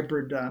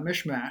hybrid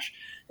mishmash.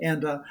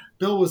 And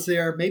Bill was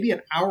there maybe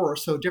an hour or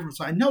so different.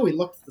 So I know he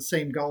looked at the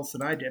same gulls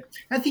that I did.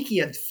 I think he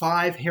had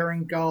 5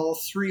 herring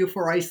gulls, 3 or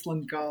 4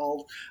 Iceland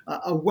gulls,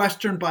 a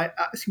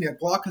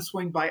glaucous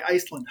wing by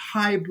Iceland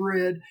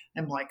hybrid.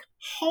 I'm like,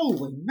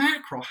 holy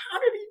mackerel, how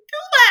did he do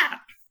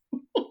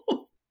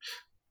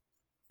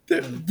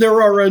that?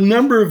 There are a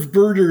number of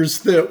birders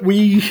that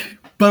we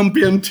bump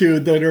into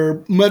that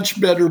are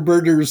much better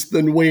birders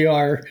than we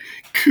are.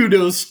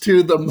 Kudos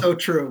to them. So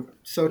true.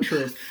 So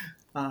true.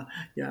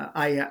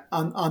 I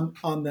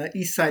on the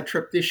East Side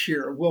trip this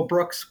year, Will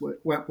Brooks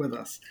went with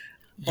us.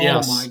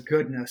 Yes. Oh my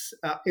goodness!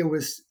 It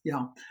was,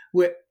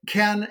 with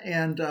Ken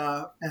and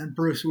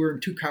Bruce. We were in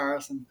 2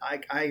 cars, and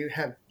I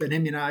have been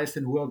immunized,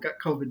 and Will got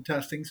COVID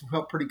testing, so we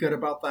felt pretty good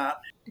about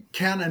that.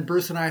 Ken and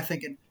Bruce and I are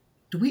thinking,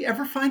 do we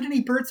ever find any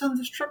birds on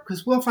this trip?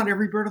 Because Will found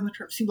every bird on the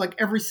trip. It seemed like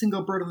every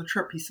single bird on the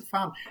trip he's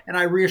found. And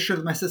I reassured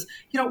him. I says,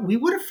 we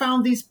would have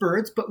found these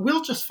birds, but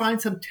we'll just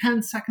find some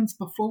 10 seconds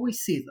before we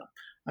see them.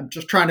 I'm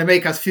just trying to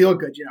make us feel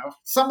good.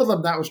 Some of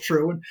them that was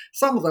true, and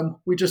some of them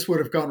we just would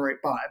have gone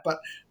right by. But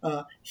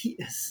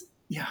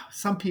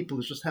some people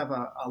just have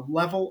a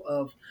level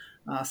of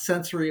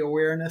sensory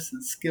awareness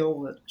and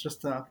skill that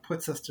just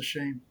puts us to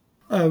shame.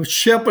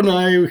 Shep and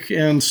I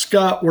and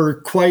Scott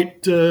were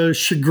quite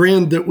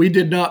chagrined that we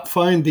did not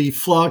find the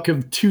flock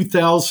of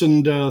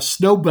 2,000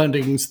 snow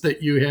buntings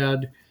that you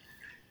had.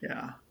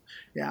 Yeah.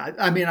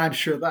 I mean, I'm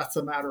sure that's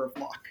a matter of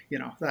luck.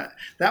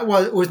 That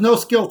was no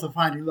skill to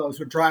finding those.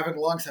 We're driving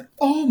along and said,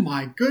 oh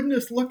my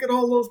goodness, look at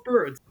all those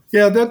birds.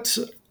 Yeah,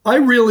 I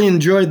really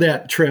enjoyed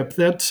that trip.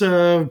 It's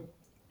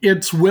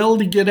well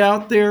to get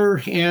out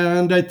there.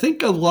 And I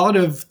think a lot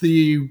of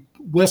the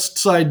West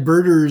Side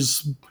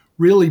birders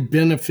really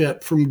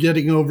benefit from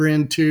getting over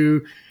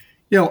into,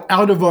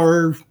 out of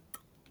our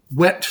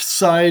wet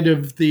side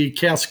of the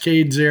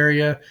Cascades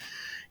area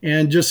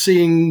and just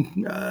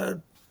seeing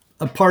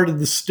a part of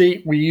the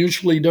state we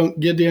usually don't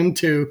get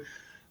into.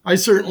 I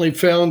certainly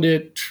found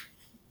it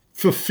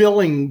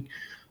fulfilling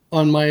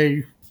on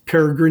my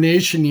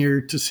peregrination year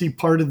to see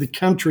part of the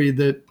country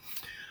that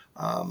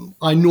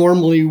I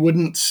normally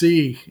wouldn't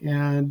see.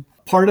 And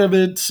part of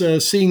it's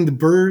seeing the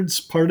birds,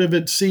 part of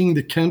it's seeing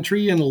the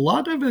country, and a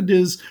lot of it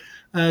is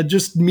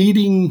just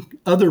meeting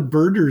other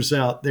birders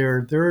out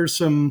there. There are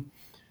some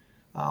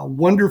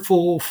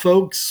wonderful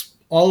folks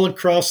all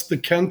across the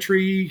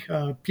country.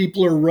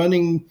 People are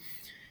running,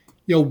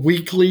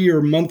 weekly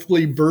or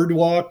monthly bird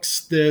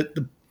walks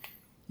that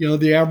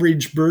the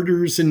average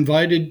birder's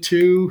invited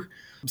to,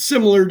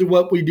 similar to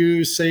what we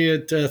do, say,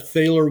 at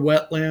Thaler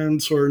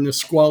Wetlands or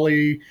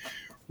Nisqually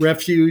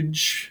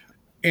Refuge.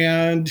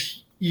 And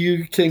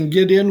you can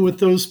get in with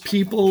those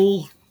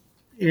people,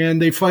 and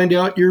they find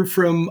out you're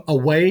from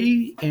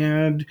away,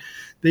 and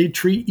they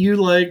treat you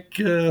like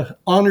an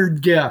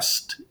honored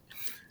guest.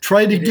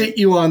 Try to get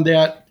you on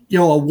that,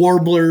 a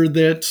warbler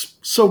that's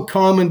so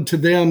common to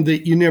them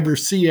that you never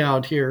see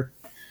out here.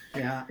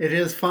 Yeah, it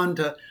is fun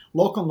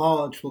local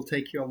knowledge will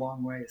take you a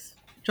long ways.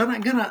 John,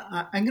 I'm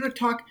gonna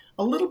talk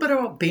a little bit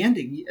about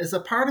banding. As a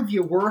part of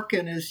your work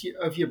and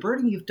of your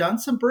birding, you've done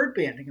some bird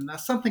banding, and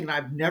that's something that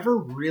I've never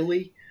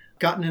really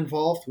gotten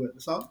involved with.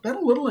 So it's been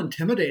a little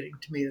intimidating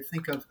to me to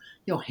think of,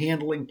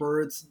 handling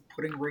birds, and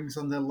putting rings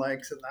on their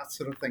legs and that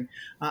sort of thing.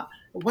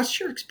 What's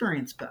your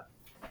experience been?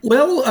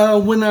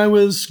 Well, when I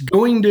was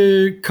going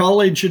to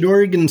college at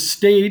Oregon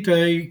State,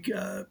 I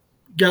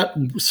got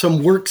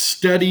some work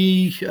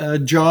study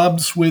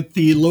jobs with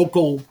the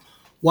local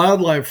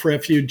wildlife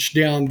refuge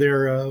down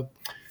there.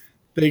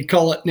 They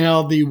call it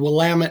now the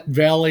Willamette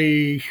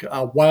Valley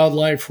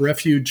Wildlife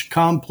Refuge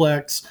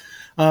Complex.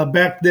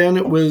 Back then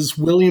it was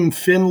William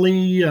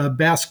Finley,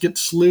 Basket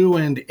Slough,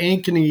 and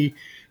Ankeny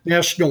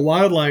National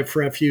Wildlife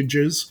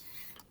Refuges,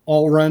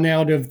 all run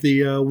out of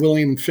the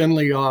William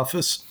Finley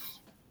office.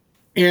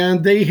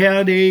 And they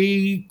had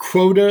a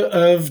quota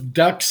of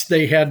ducks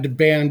they had to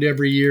band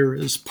every year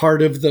as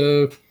part of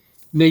the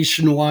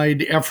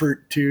nationwide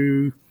effort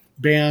to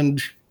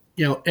band,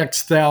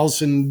 X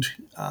thousand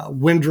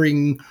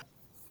wintering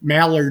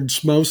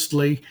mallards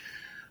mostly.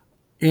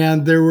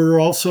 And there were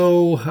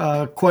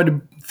also quite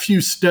a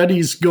few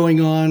studies going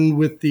on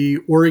with the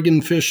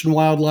Oregon Fish and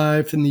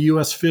Wildlife and the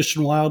U.S. Fish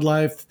and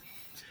Wildlife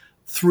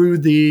through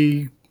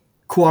the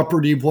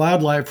Cooperative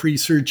Wildlife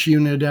Research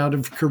Unit out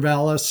of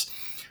Corvallis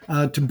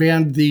to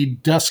band the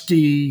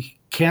dusky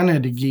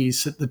Canada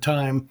geese at the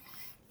time.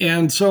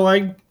 And so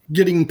I,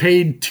 getting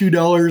paid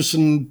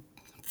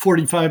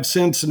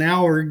 $2.45 an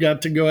hour,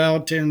 got to go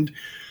out and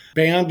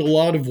band a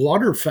lot of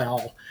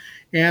waterfowl.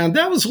 And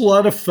that was a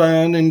lot of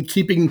fun, and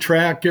keeping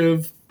track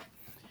of,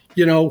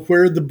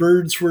 where the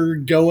birds were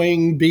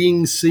going,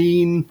 being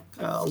seen.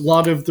 A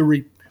lot of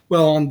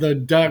on the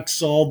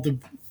ducks, all the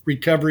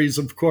recoveries,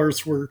 of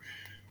course, were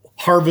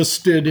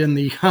harvested in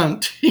the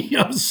hunt,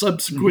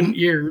 subsequent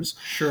years.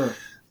 Sure.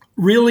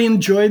 Really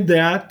enjoyed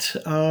that.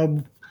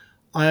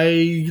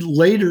 I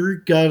later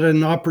got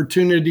an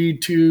opportunity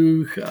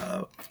to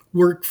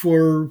work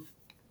for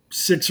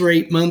 6 or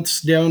 8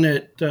 months down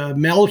at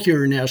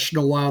Malheur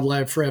National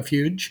Wildlife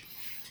Refuge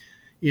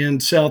in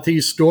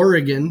southeast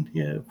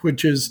Oregon,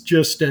 which is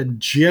just a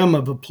gem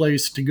of a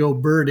place to go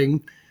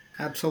birding.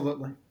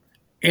 Absolutely.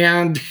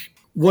 And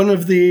one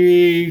of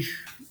the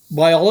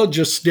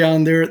biologists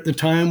down there at the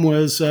time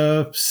was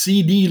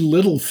C.D.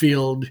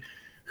 Littlefield,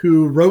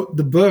 who wrote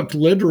the book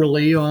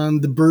literally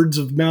on the birds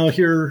of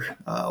Malheur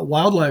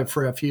Wildlife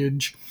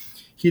Refuge.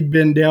 He'd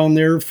been down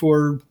there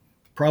for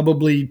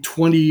probably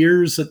 20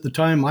 years at the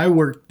time I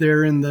worked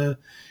there in the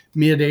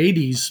mid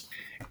 80s.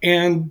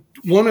 And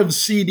one of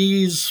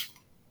CD's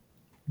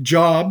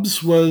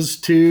jobs was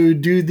to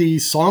do the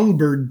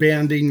songbird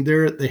banding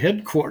there at the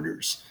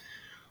headquarters.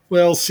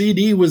 Well,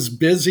 CD was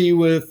busy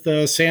with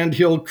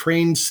Sandhill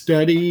Crane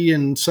study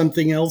and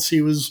something else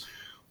he was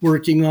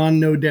working on,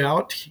 no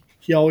doubt.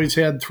 He always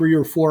had 3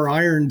 or 4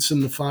 irons in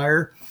the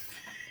fire.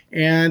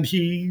 And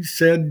he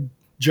said,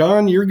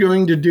 John, you're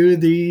going to do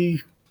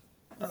the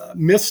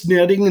mist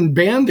netting and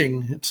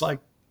banding. It's like,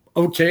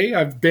 okay,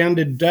 I've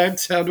banded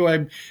ducks. How do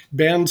I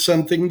band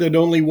something that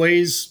only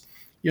weighs,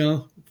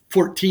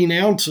 14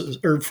 ounces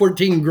or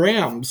 14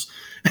 grams?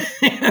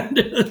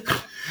 And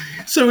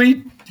so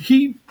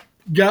he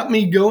got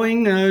me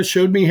going,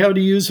 showed me how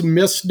to use a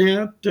mist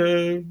net,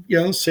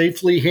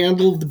 safely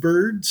handled the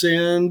birds,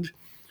 and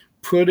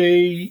put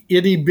a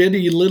itty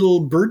bitty little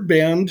bird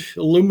band,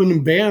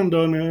 aluminum band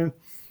on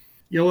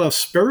a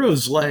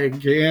sparrow's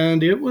leg.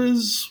 And it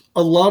was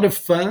a lot of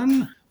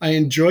fun. I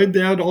enjoyed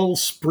that all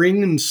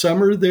spring and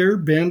summer there,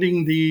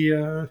 banding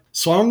the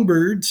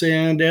songbirds.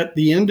 And at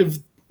the end of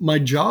my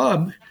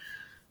job,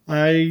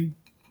 I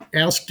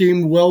asked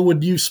him, well,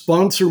 would you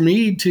sponsor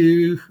me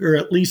to, or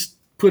at least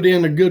put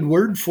in a good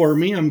word for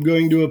me? I'm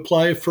going to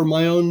apply for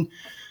my own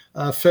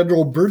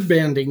federal bird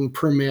banding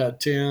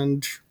permit.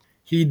 And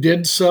he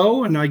did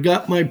so, and I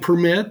got my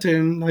permit,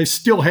 and I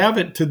still have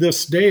it to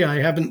this day.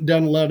 I haven't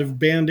done a lot of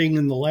banding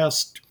in the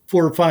last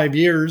 4 or 5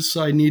 years.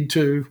 I need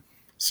to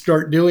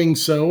start doing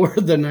so, or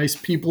the nice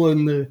people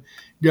in the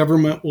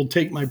government will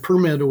take my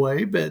permit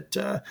away. But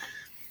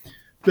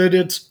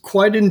it's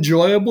quite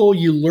enjoyable.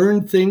 You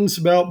learn things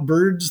about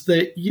birds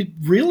that you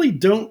really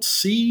don't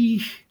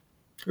see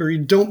or you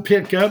don't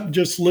pick up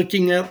just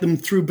looking at them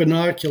through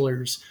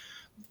binoculars.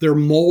 Their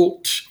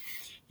molt,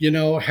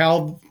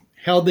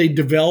 how they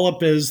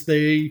develop as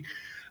they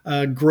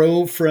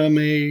grow from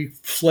a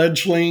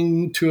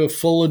fledgling to a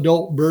full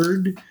adult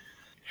bird,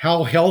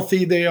 how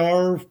healthy they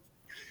are.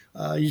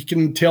 You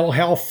can tell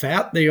how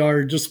fat they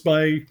are just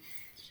by,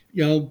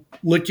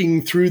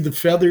 looking through the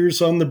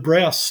feathers on the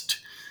breast.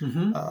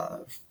 Mm-hmm.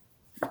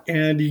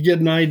 And you get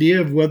an idea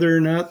of whether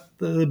or not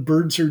the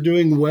birds are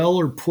doing well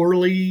or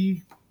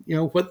poorly,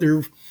 what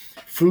their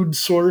food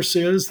source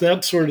is,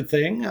 that sort of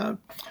thing.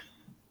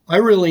 I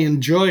really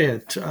enjoy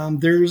it.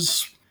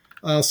 There's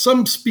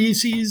some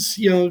species,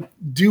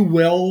 do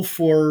well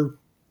for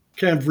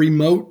kind of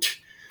remote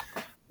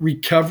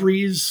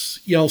recoveries.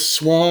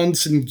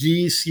 Swans and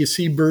geese, you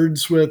see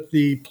birds with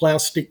the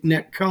plastic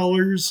neck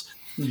collars.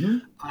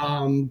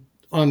 Mm-hmm.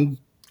 On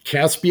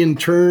Caspian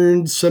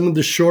terns, some of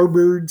the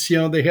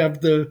shorebirds, they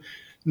have the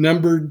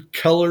numbered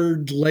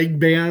colored leg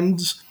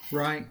bands.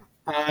 Right.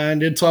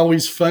 And it's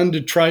always fun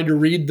to try to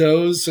read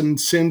those and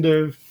send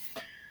your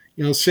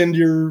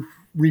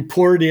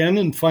report in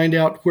and find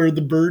out where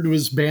the bird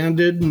was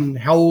banded and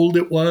how old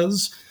it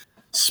was.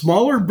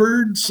 Smaller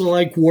birds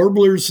like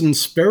warblers and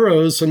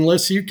sparrows,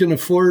 unless you can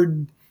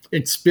afford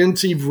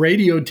expensive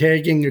radio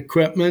tagging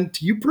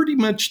equipment, you pretty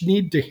much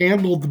need to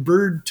handle the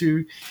bird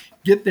to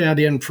get that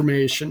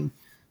information.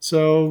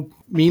 So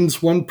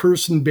means one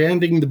person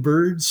banding the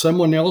bird,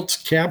 someone else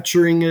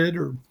capturing it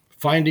or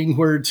finding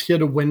where it's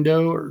hit a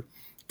window or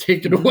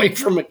taken away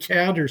from a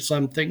cat or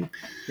something.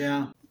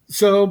 Yeah.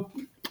 So,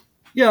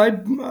 yeah,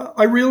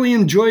 I really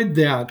enjoyed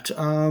that.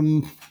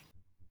 Well,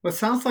 it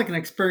sounds like an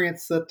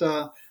experience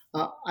that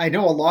I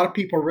know a lot of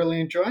people really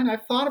enjoy, and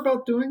I've thought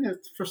about doing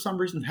it. For some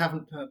reason,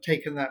 haven't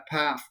taken that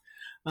path.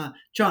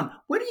 John,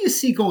 what do you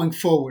see going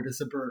forward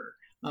as a birder?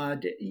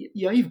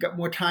 You've got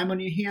more time on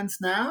your hands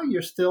now.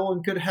 You're still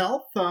in good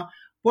health.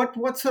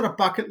 What sort of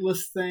bucket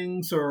list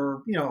things,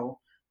 or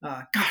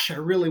gosh, I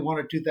really want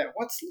to do that.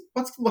 What's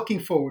looking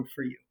forward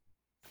for you?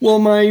 Well,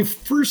 my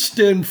first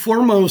and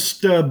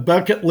foremost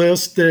bucket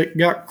list that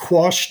got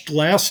quashed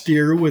last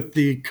year with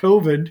the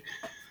COVID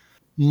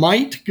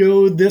might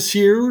go this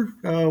year.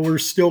 We're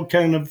still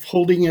kind of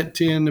holding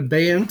it in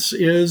abeyance.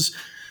 Is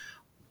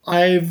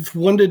I've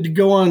wanted to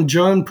go on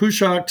John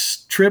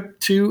Pushak's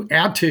trip to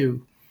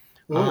Attu.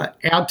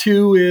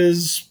 Attu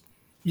is,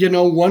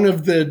 one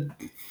of the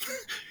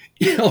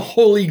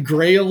holy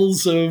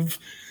grails of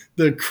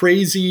the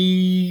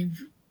crazy,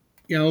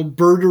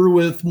 birder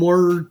with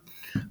more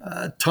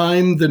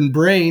time than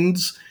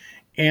brains.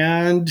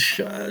 And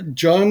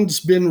John's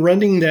been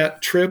running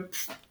that trip,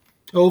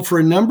 for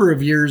a number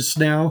of years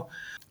now.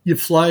 You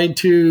fly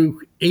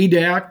to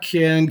Adak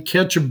and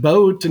catch a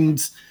boat and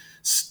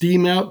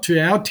steam out to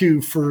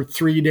Attu for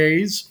 3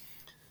 days,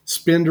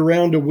 spend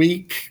around a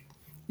week,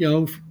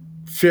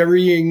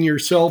 ferrying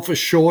yourself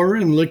ashore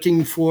and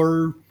looking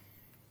for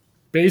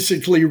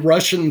basically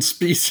Russian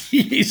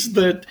species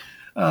that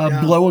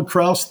blow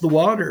across the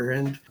water.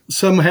 And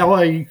somehow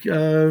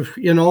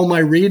in all my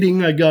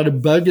reading, I got a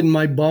bug in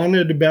my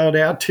bonnet about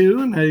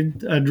Attu,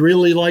 and I'd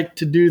really like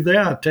to do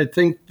that. I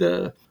think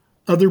the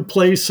other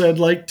place I'd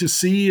like to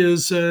see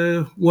is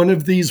one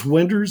of these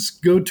winters,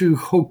 go to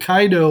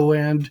Hokkaido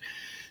and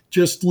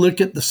just look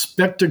at the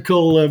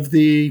spectacle of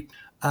the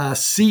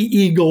sea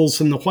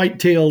eagles and the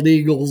white-tailed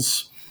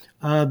eagles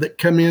that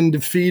come in to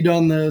feed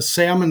on the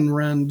salmon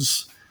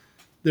runs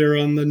there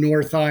on the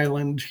North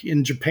Island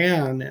in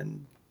Japan.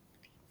 And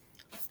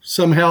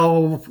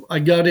somehow I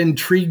got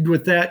intrigued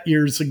with that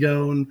years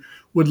ago and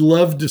would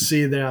love to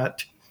see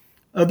that.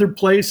 Other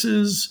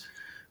places,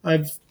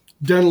 I've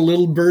done a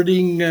little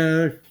birding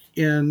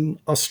in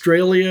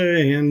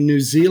Australia and New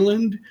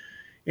Zealand,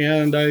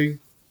 and I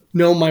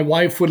know my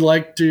wife would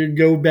like to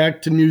go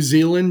back to New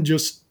Zealand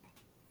just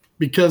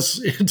because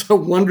it's a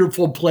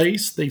wonderful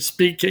place. They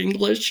speak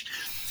English,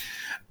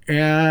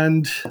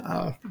 and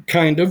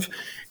kind of.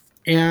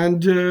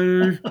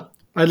 And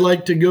I'd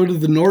like to go to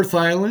the North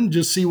Island,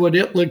 just see what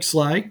it looks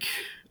like.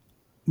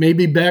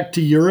 Maybe back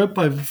to Europe.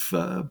 I've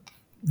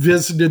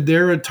visited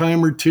there a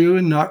time or two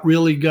and not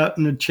really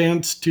gotten a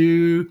chance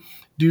to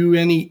do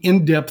any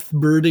in-depth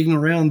birding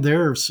around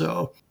there.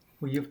 So,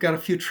 well, you've got a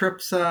few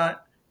trips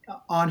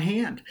on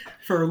hand.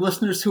 For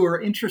listeners who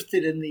are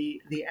interested in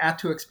the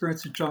Attu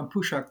experience with John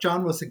Pushak,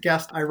 John was a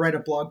guest. I write a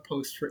blog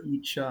post for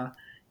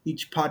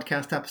each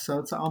podcast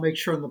episode, so I'll make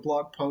sure in the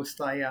blog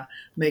post I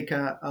make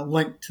a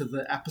link to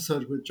the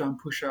episode with John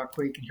Pushak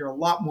where you can hear a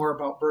lot more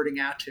about birding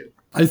Attu.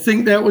 I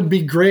think that would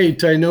be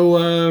great. I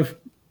know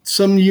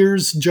some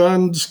years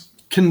John's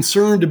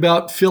concerned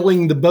about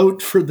filling the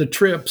boat for the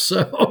trip,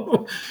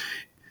 so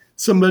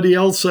somebody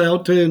else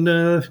out in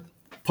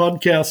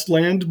podcast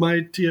land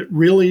might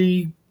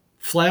really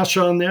flash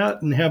on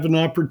that and have an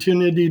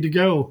opportunity to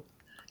go.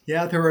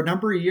 Yeah, there were a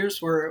number of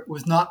years where it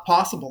was not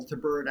possible to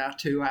bird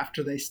Attu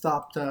after they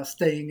stopped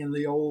staying in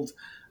the old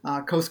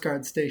Coast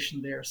Guard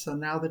station there. So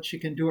now that you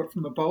can do it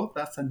from a boat,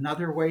 that's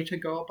another way to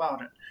go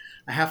about it.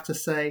 I have to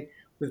say,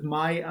 with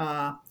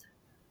my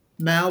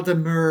mal de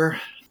mer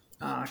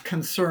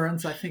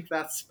concerns, I think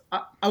that's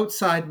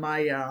outside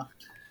my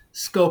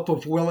scope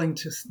of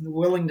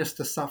willingness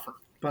to suffer.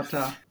 But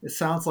it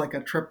sounds like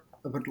a trip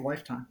of a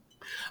lifetime.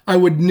 I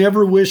would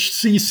never wish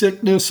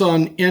seasickness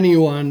on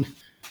anyone.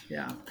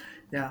 Yeah.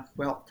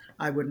 Well,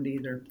 I wouldn't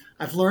either.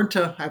 I've learned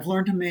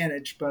to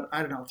manage, but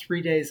I don't know.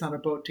 3 days on a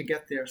boat to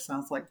get there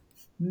sounds like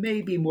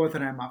maybe more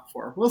than I'm up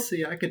for. We'll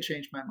see. I could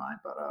change my mind,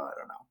 but I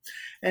don't know.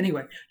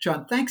 Anyway,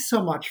 John, thanks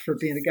so much for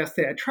being a guest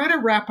today. I try to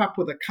wrap up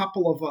with a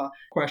couple of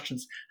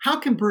questions. How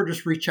can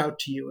birders reach out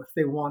to you if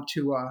they want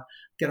to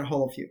get a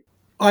hold of you?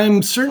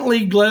 I'm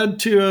certainly glad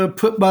to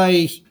put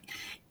my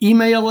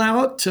email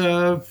out.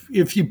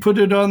 If you put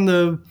it on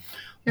the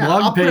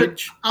blog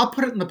page. I'll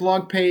put it in the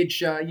blog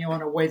page, in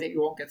a way that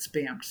you won't get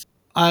spammed.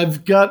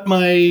 I've got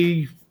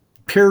my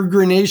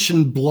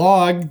peregrination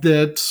blog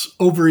that's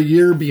over a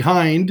year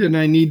behind, and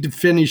I need to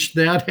finish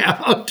that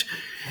out.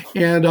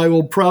 And I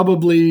will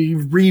probably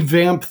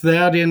revamp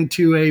that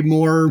into a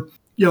more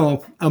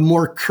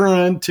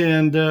current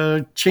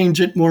and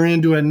change it more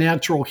into a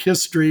natural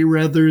history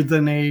rather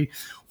than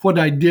what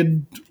I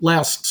did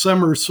last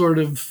summer sort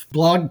of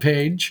blog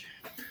page.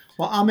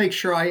 Well, I'll make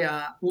sure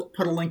I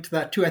put a link to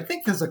that too. I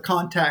think there's a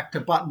contact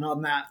button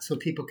on that, so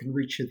people can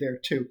reach you there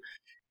too.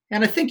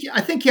 And I think you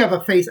have a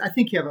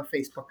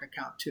Facebook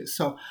account too.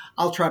 So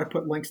I'll try to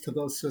put links to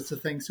those sorts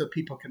of things so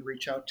people can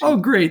reach out to you. Oh,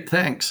 great!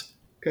 Thanks.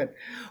 Good.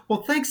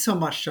 Well, thanks so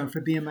much, John, for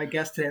being my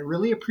guest today. I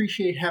really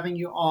appreciate having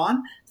you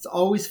on. It's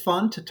always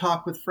fun to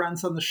talk with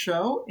friends on the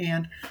show,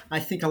 and I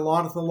think a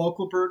lot of the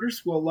local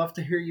birders will love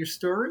to hear your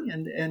story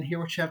and hear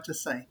what you have to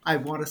say. I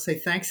want to say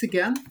thanks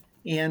again.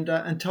 And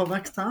until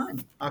next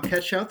time, I'll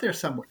catch you out there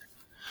somewhere.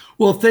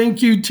 Well,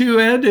 thank you too,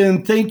 Ed,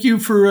 and thank you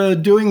for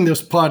doing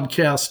this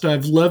podcast.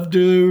 I've loved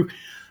to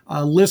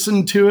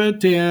listen to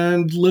it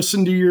and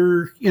listen to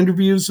your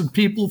interviews of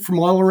people from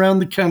all around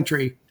the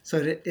country. So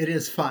it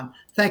is fun.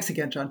 Thanks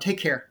again, John. Take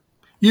care.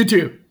 You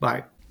too.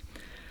 Bye.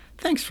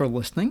 Thanks for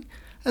listening.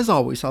 As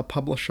always, I'll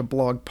publish a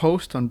blog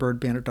post on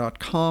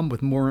birdbanter.com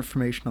with more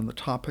information on the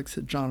topics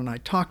that John and I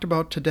talked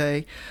about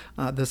today.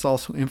 There's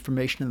also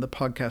information in the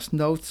podcast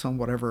notes on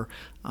whatever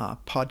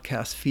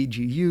podcast feed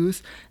you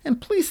use.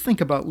 And please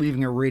think about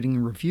leaving a rating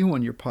and review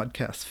on your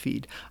podcast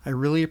feed. I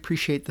really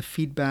appreciate the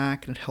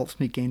feedback, and it helps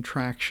me gain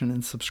traction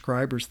and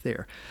subscribers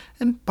there.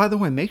 And by the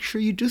way, make sure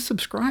you do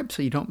subscribe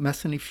so you don't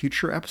miss any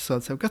future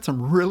episodes. I've got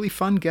some really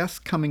fun guests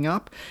coming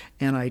up,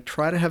 and I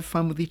try to have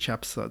fun with each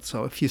episode.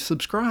 So if you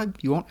subscribe,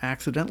 you won't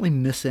accidentally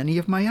miss any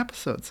of my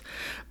episodes.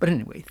 But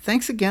anyway,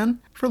 thanks again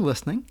for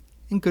listening,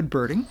 and good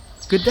birding.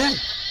 Good day.